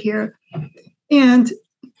little bit here. And,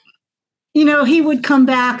 he would come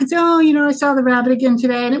back and say, oh, I saw the rabbit again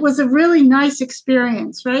today. And it was a really nice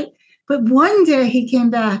experience, right? But one day he came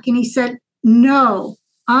back and he said, no,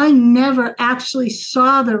 I never actually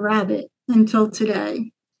saw the rabbit until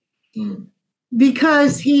today.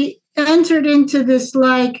 Because he entered into this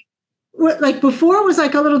like before it was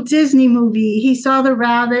like a little Disney movie. He saw the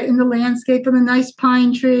rabbit in the landscape and the nice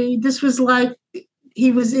pine tree. This was like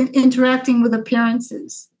he was interacting with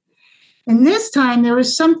appearances. And this time there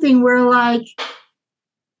was something where like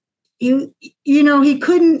he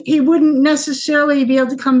wouldn't necessarily be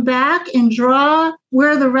able to come back and draw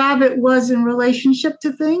where the rabbit was in relationship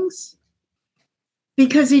to things,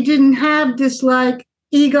 because he didn't have this like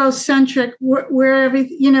egocentric where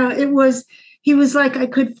everything, he was like, I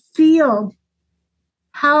could feel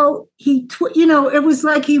how it was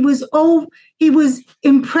like he was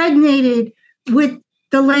impregnated with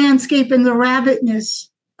the landscape and the rabbitness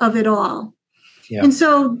of it all. Yeah. And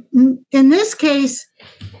so in this case,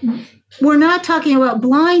 we're not talking about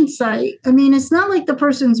blind sight. I mean, it's not like the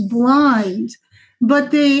person's blind,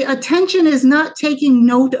 but the attention is not taking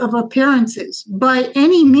note of appearances by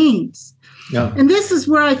any means. Yeah. And this is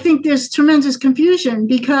where I think there's tremendous confusion,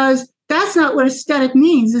 because that's not what aesthetic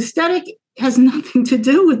means. Aesthetic has nothing to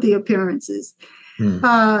do with the appearances.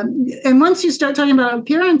 And once you start talking about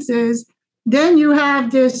appearances, then you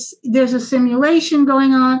have there's a simulation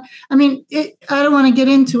going on. I mean, I don't want to get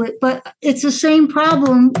into it, but it's the same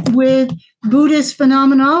problem with Buddhist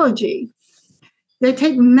phenomenology. They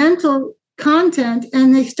take mental content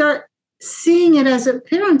and they start seeing it as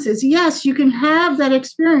appearances. Yes, you can have that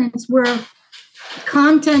experience where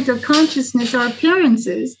content or consciousness are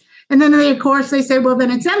appearances. And then, of course, they say, well, then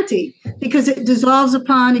it's empty because it dissolves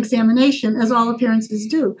upon examination, as all appearances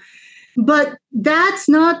do. But that's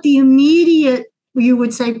not the immediate, you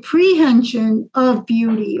would say, prehension of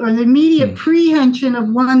beauty, or the immediate prehension of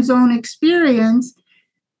one's own experience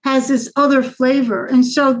has this other flavor. And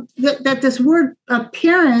so that this word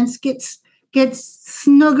appearance gets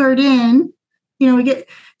snuggered in. We get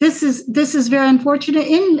this is very unfortunate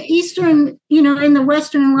in Eastern, in the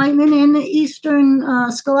Western Enlightenment and the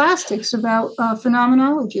Eastern scholastics about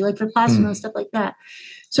phenomenology, like Vipassana and stuff like that.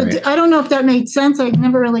 So right. I don't know if that made sense. I've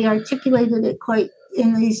never really articulated it quite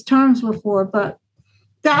in these terms before, but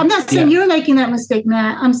I'm not saying you're making that mistake,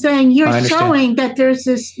 Matt. I'm saying you're showing that there's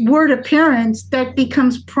this word appearance that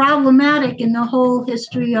becomes problematic in the whole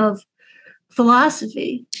history of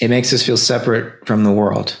philosophy. It makes us feel separate from the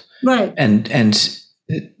world. Right. And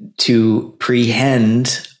to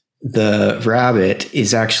prehend the rabbit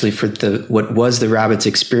is actually for what was the rabbit's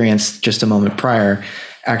experience just a moment prior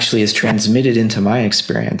actually is transmitted into my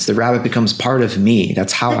experience. The rabbit becomes part of me.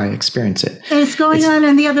 That's how I experience it. And it's going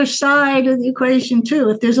on the other side of the equation too.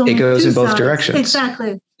 If there's only it goes in both sides. Directions.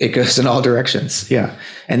 Exactly. It goes in all directions. Yeah.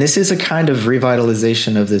 And this is a kind of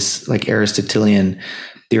revitalization of this like Aristotelian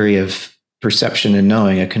theory of perception and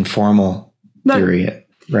knowing, a conformal theory,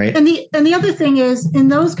 right? And the other thing is, in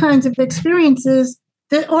those kinds of experiences,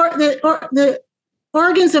 the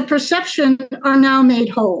organs of perception are now made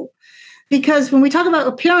whole. Because when we talk about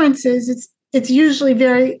appearances, it's usually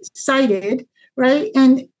very sighted, right?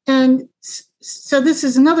 And so this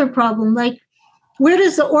is another problem. Like, where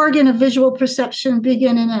does the organ of visual perception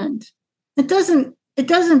begin and end? It doesn't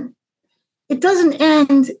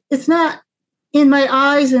end. It's not in my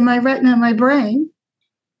eyes and my retina and my brain,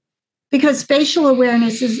 because spatial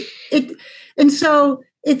awareness is it. And so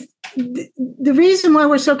it's the reason why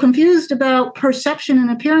we're so confused about perception and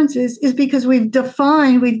appearances is because we've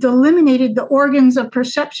delimited the organs of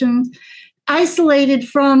perception, isolated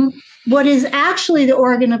from what is actually the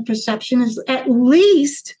organ of perception. Is at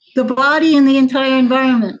least the body and the entire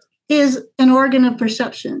environment is an organ of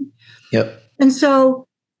perception. Yep. And so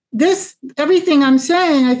everything I'm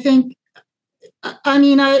saying, I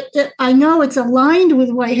know it's aligned with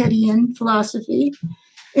Whiteheadian philosophy.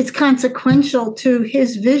 It's consequential to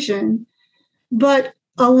his vision, but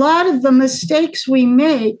a lot of the mistakes we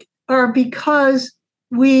make are because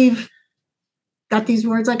we've got these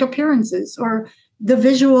words like appearances or the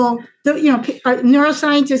visual.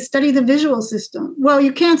 Neuroscientists study the visual system. Well,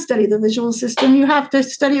 you can't study the visual system. You have to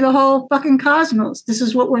study the whole fucking cosmos. This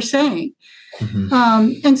is what we're saying.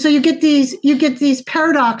 Mm-hmm. And so you get these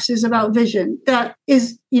paradoxes about vision. That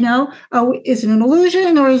is, is it an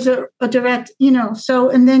illusion or is it a direct, so,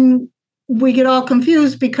 and then we get all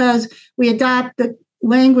confused because we adopt the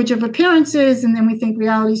language of appearances and then we think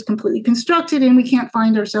reality is completely constructed and we can't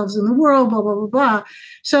find ourselves in the world, blah, blah, blah, blah.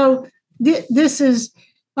 So this is,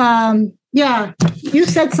 yeah, you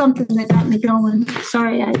said something that got me going.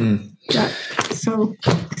 Sorry, I got so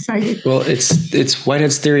excited. Well, it's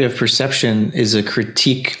Whitehead's theory of perception is a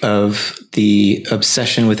critique of the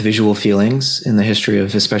obsession with visual feelings in the history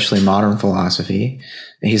of especially modern philosophy.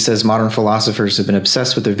 And he says modern philosophers have been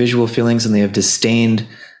obsessed with their visual feelings and they have disdained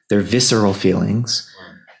their visceral feelings.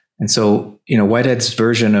 And so, Whitehead's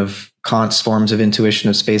version of Kant's forms of intuition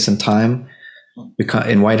of space and time,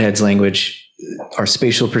 in Whitehead's language, our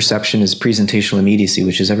spatial perception is presentational immediacy,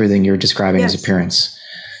 which is everything you're describing as appearance.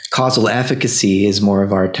 Causal efficacy is more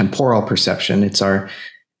of our temporal perception. It's our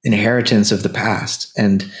inheritance of the past.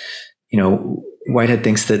 And, Whitehead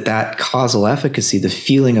thinks that causal efficacy, the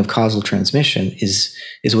feeling of causal transmission, is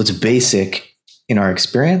what's basic in our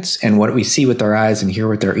experience, and what we see with our eyes and hear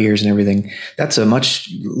with our ears and everything. That's a much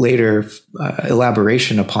later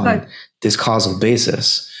elaboration upon this causal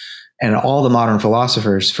basis. And all the modern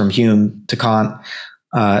philosophers, from Hume to Kant,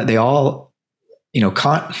 they all,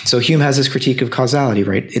 Kant. So Hume has this critique of causality,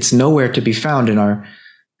 right? It's nowhere to be found in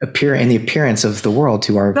the appearance of the world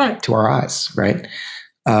to our eyes, right?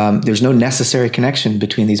 There's no necessary connection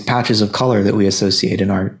between these patches of color that we associate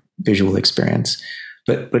in our visual experience.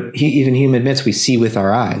 But even Hume admits we see with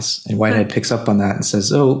our eyes, and Whitehead picks up on that and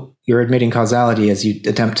says, "Oh, you're admitting causality as you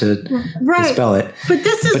attempt to dispel it." But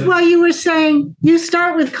this is why you were saying you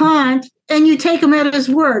start with Kant and you take him at his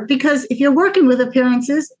word, because if you're working with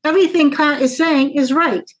appearances, everything Kant is saying is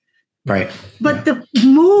right. Right. But the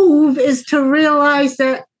move is to realize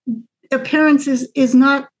that appearances is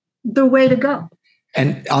not the way to go.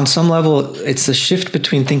 And on some level, it's the shift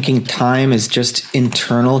between thinking time is just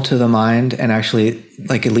internal to the mind, and actually,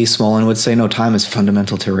 like Elise Smolin would say, no, time is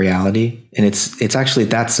fundamental to reality. And it's actually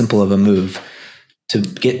that simple of a move to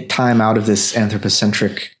get time out of this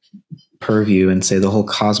anthropocentric purview and say the whole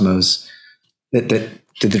cosmos, that the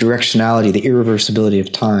directionality, the irreversibility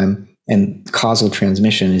of time and causal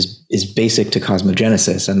transmission is basic to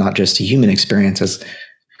cosmogenesis and not just to human experience as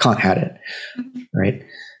Kant had it, right?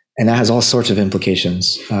 And that has all sorts of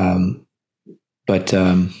implications. But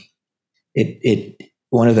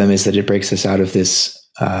one of them is that it breaks us out of this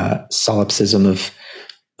solipsism of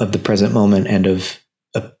the present moment and of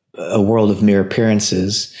a world of mere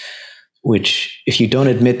appearances, which, if you don't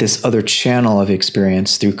admit this other channel of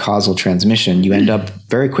experience through causal transmission, you end up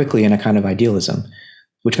very quickly in a kind of idealism,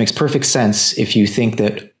 which makes perfect sense if you think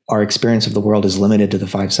that our experience of the world is limited to the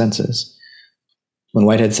five senses. When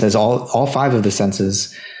Whitehead says all five of the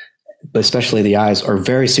senses, but especially the eyes, are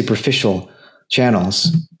very superficial channels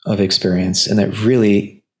of experience, and that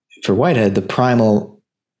really, for Whitehead, the primal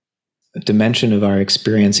dimension of our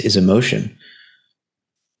experience is emotion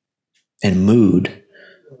and mood,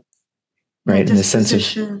 right? In the sense of...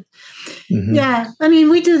 Yeah, I mean,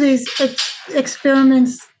 we do these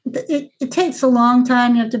experiments. It takes a long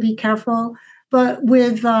time. You have to be careful. But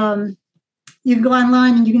with... you can go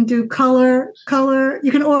online and you can do color.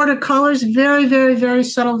 You can order colors, very, very, very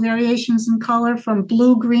subtle variations in color, from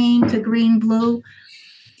blue-green to green-blue.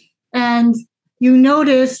 And you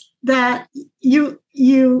notice that you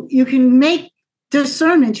can make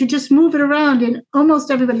discernment. You just move it around in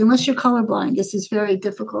almost everybody, unless you're colorblind. This is very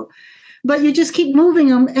difficult. But you just keep moving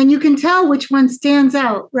them, and you can tell which one stands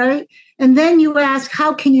out, right? And then you ask,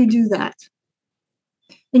 how can you do that?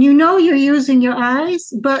 And you're using your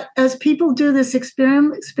eyes, but as people do this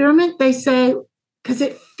experiment, they say, because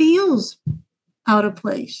it feels out of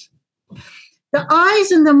place. The eyes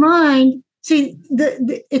and the mind, see,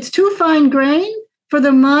 it's too fine grain for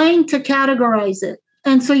the mind to categorize it.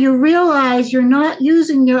 And so you realize you're not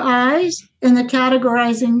using your eyes in the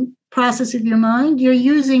categorizing process of your mind. You're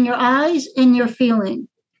using your eyes in your feeling.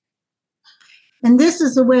 And this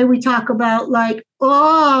is the way we talk about, like,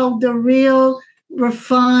 all the real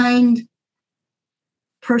refined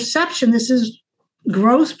perception. This is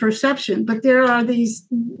gross perception, but there are these,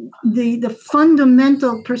 the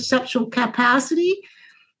fundamental perceptual capacity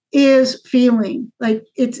is feeling. Like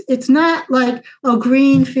it's not like, oh,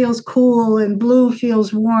 green feels cool and blue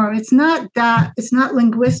feels warm. It's not that. It's not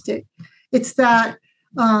linguistic. It's that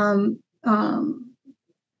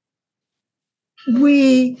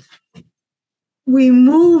we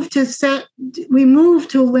move to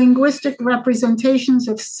linguistic representations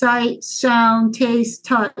of sight, sound, taste,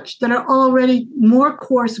 touch that are already more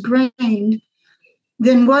coarse-grained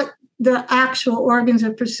than what the actual organs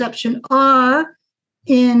of perception are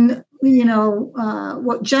in,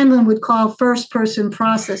 what Jenlin would call first-person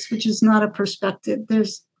process, which is not a perspective.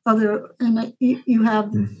 There's other, and you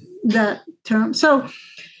have that term. So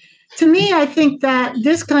to me, I think that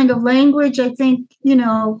this kind of language, I think,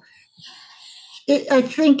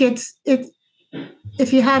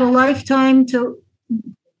 if you had a lifetime to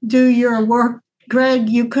do your work, Greg,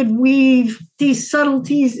 you could weave these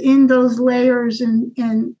subtleties in those layers, and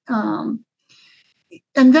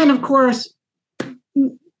then, of course,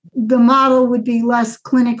 the model would be less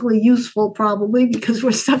clinically useful, probably, because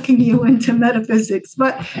we're sucking you into metaphysics.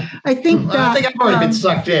 But I think that I think I've already been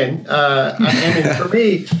sucked in. I mean, for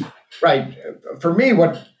me, right? For me,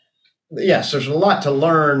 yes, there's a lot to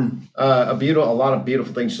learn. A lot of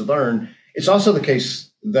beautiful things to learn. It's also the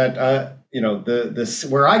case that this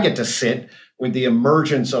where I get to sit with the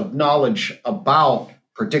emergence of knowledge about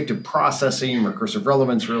predictive processing, recursive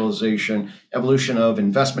relevance realization, evolution of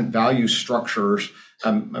investment value structures.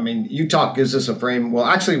 I mean, UTOK gives us a frame. Well,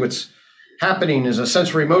 actually, what's happening is a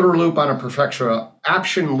sensory motor loop on a perfectional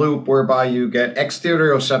action loop, whereby you get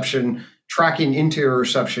exteroception tracking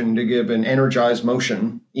interoception to give an energized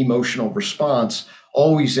emotional response,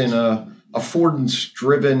 always in a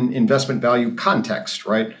affordance-driven investment value context,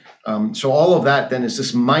 right? So all of that then is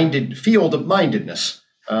this field of mindedness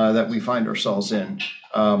that we find ourselves in.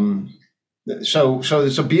 I look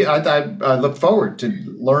forward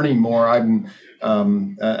to learning more.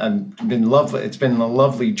 It's been a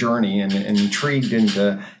lovely journey, and intrigued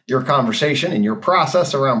into your conversation and your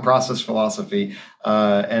process around process philosophy.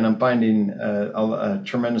 And I'm finding a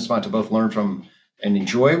tremendous amount to both learn from and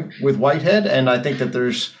enjoy with Whitehead. And I think that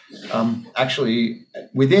there's actually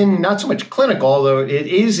within, not so much clinical, although it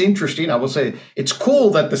is interesting. I will say it's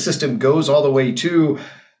cool that the system goes all the way to,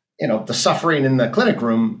 the suffering in the clinic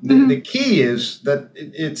room. The key is that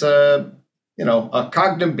it's a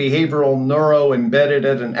cognitive behavioral neuro embedded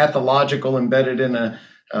in an ethological embedded in a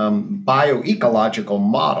bioecological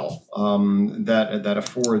model that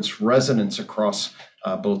affords resonance across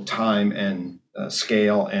both time and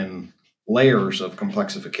scale and layers of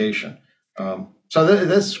complexification. So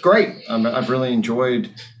that's great. I've really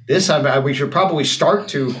enjoyed this. We should probably start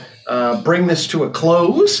to bring this to a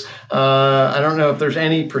close. I don't know if there's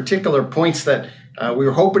any particular points that we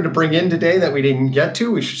were hoping to bring in today that we didn't get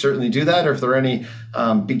to. We should certainly do that. Or if there are any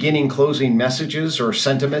beginning, closing messages or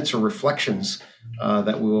sentiments or reflections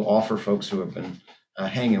that we will offer folks who have been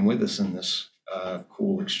hanging with us in this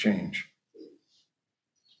cool exchange.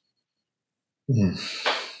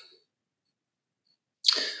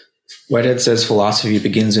 Whitehead says philosophy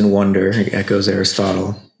begins in wonder. He echoes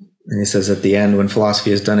Aristotle. And he says at the end, when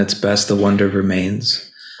philosophy has done its best, the wonder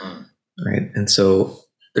remains. Right? And so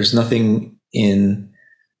there's nothing in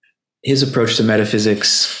his approach to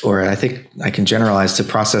metaphysics, or I think I can generalize to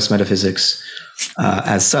process metaphysics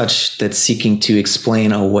as such, that's seeking to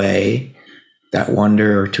explain away that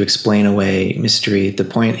wonder or to explain away mystery. The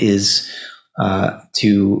point is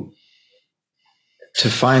to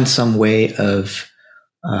find some way of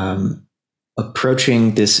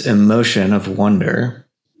approaching this emotion of wonder,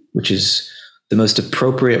 which is the most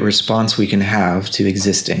appropriate response we can have to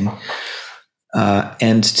existing,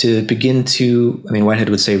 and to begin to, Whitehead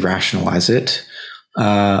would say rationalize it,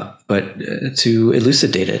 but to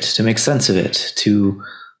elucidate it, to make sense of it, to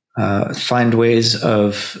find ways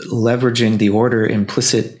of leveraging the order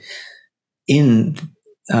implicit in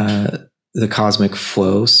the cosmic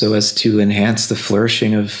flow so as to enhance the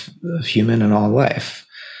flourishing of human and all life.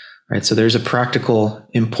 Right? So there's a practical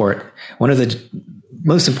import. One of the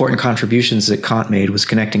most important contributions that Kant made was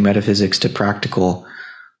connecting metaphysics to practical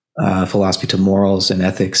philosophy, to morals and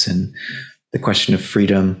ethics, and the question of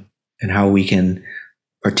freedom and how we can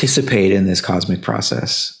participate in this cosmic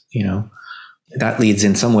process. That leads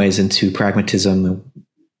in some ways into pragmatism,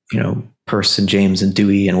 Peirce and James and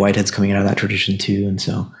Dewey and Whitehead's coming out of that tradition too. And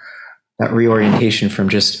so that reorientation from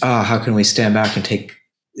just, how can we stand back and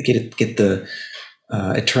get the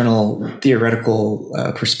eternal theoretical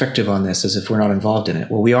perspective on this as if we're not involved in it.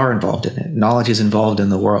 Well, we are involved in it. Knowledge is involved in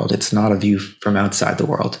the world. It's not a view from outside the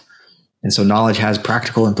world. And so knowledge has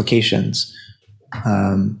practical implications.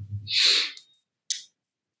 And,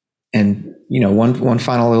 one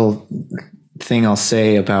final little thing I'll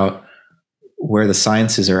say about where the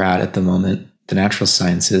sciences are at the moment, the natural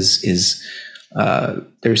sciences, is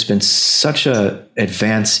there's been such a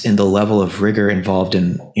advance in the level of rigor involved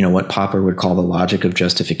in, what Popper would call the logic of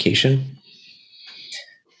justification.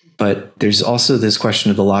 But there's also this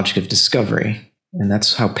question of the logic of discovery. And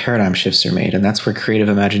that's how paradigm shifts are made. And that's where creative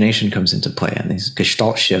imagination comes into play, and these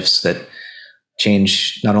gestalt shifts that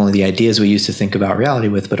change not only the ideas we used to think about reality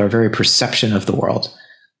with, but our very perception of the world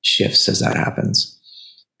shifts as that happens.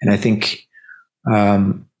 And I think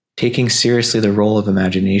taking seriously the role of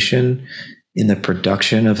imagination in the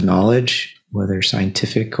production of knowledge, whether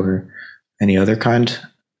scientific or any other kind,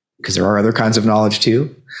 because there are other kinds of knowledge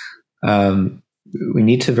too, we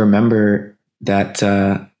need to remember that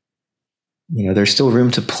there's still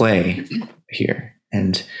room to play here.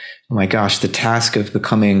 And oh my gosh, the task of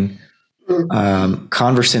becoming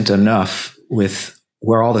conversant enough with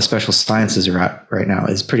where all the special sciences are at right now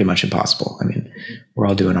is pretty much impossible. I mean, we're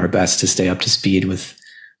all doing our best to stay up to speed with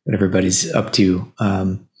what everybody's up to,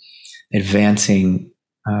 advancing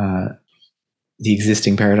the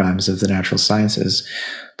existing paradigms of the natural sciences.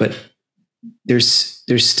 But there's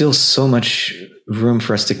still so much room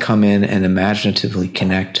for us to come in and imaginatively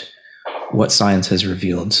connect what science has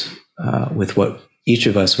revealed with what each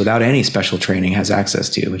of us, without any special training, has access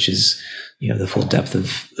to, which is the full depth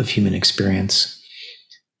of human experience.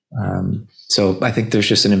 So I think there's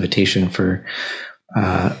just an invitation for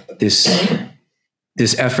this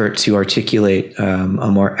effort to articulate a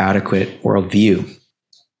more adequate worldview,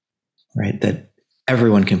 right? That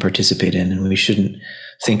everyone can participate in, and we shouldn't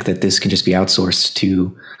think that this can just be outsourced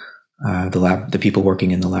to the people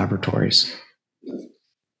working in the laboratories.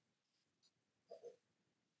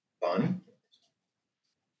 Bonnie?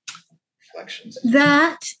 Reflections.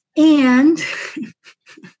 That and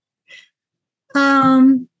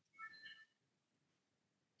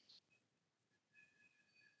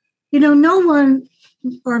no one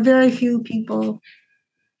or very few people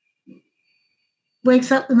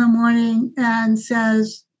wakes up in the morning and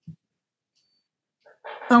says,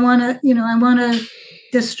 I want to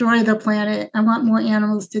destroy the planet. I want more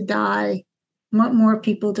animals to die. I want more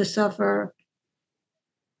people to suffer.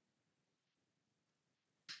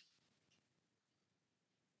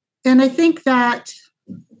 And I think that,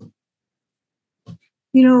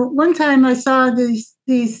 one time I saw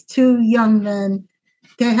these two young men.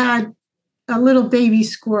 They had a little baby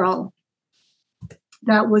squirrel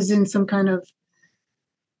that was in some kind of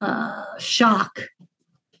shock,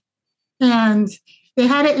 and they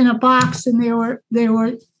had it in a box, and they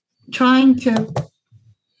were trying to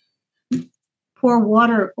pour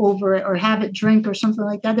water over it or have it drink or something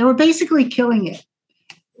like that. They were basically killing it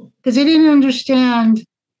because they didn't understand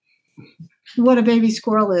what a baby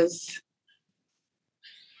squirrel is.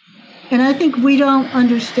 And I think we don't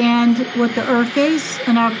understand what the earth is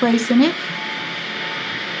and our place in it.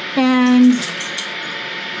 And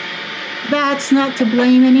that's not to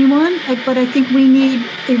blame anyone, but I think we need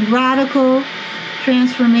a radical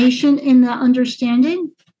transformation in that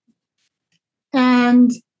understanding.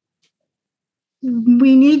 And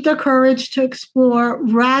we need the courage to explore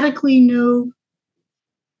radically new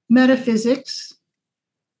metaphysics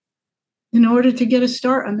in order to get a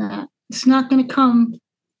start on that. It's not going to come.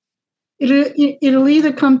 It'll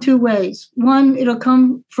either come two ways. One, it'll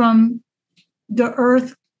come from the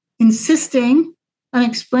earth insisting on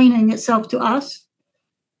explaining itself to us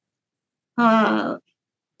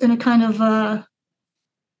in a kind of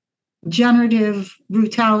generative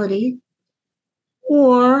brutality,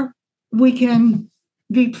 or we can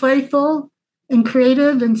be playful and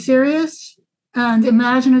creative and serious and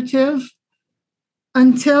imaginative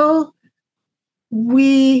until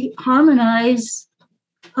we harmonize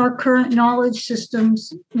our current knowledge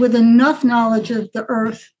systems with enough knowledge of the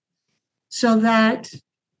earth so that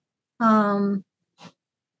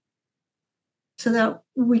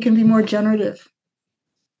we can be more generative.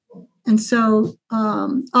 And so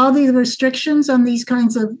all the restrictions on these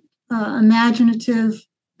kinds of imaginative,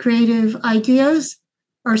 creative ideas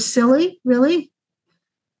are silly, really.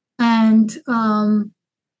 And I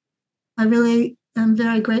really am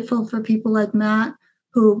very grateful for people like Matt,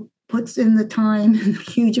 who puts in the time and a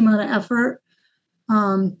huge amount of effort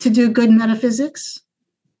to do good metaphysics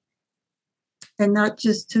and not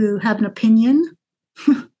just to have an opinion,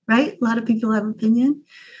 right? A lot of people have opinion.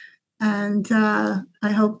 And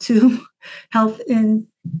I hope to help in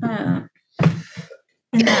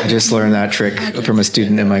I just learned that trick from a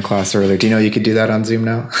student in my class earlier. Do you know you could do that on Zoom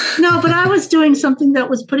now? No, but I was doing something that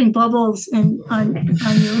was putting bubbles on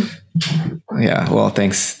you. Yeah, well,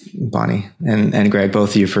 thanks, Bonnie and Greg, both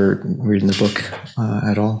of you, for reading the book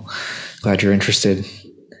at all. Glad you're interested.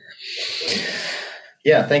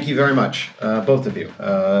 Yeah, thank you very much, both of you.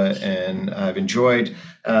 And I've enjoyed.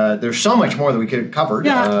 There's so much more that we could have covered,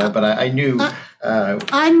 but I knew.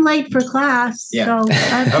 I'm late for class, so I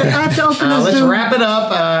have to open let's Zoom. wrap it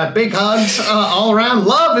up. Big hugs all around.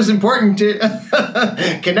 Love is important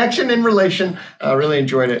to connection and relation. Really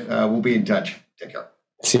enjoyed it. We'll be in touch. Take care.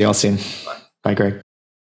 See y'all soon. Bye, Greg.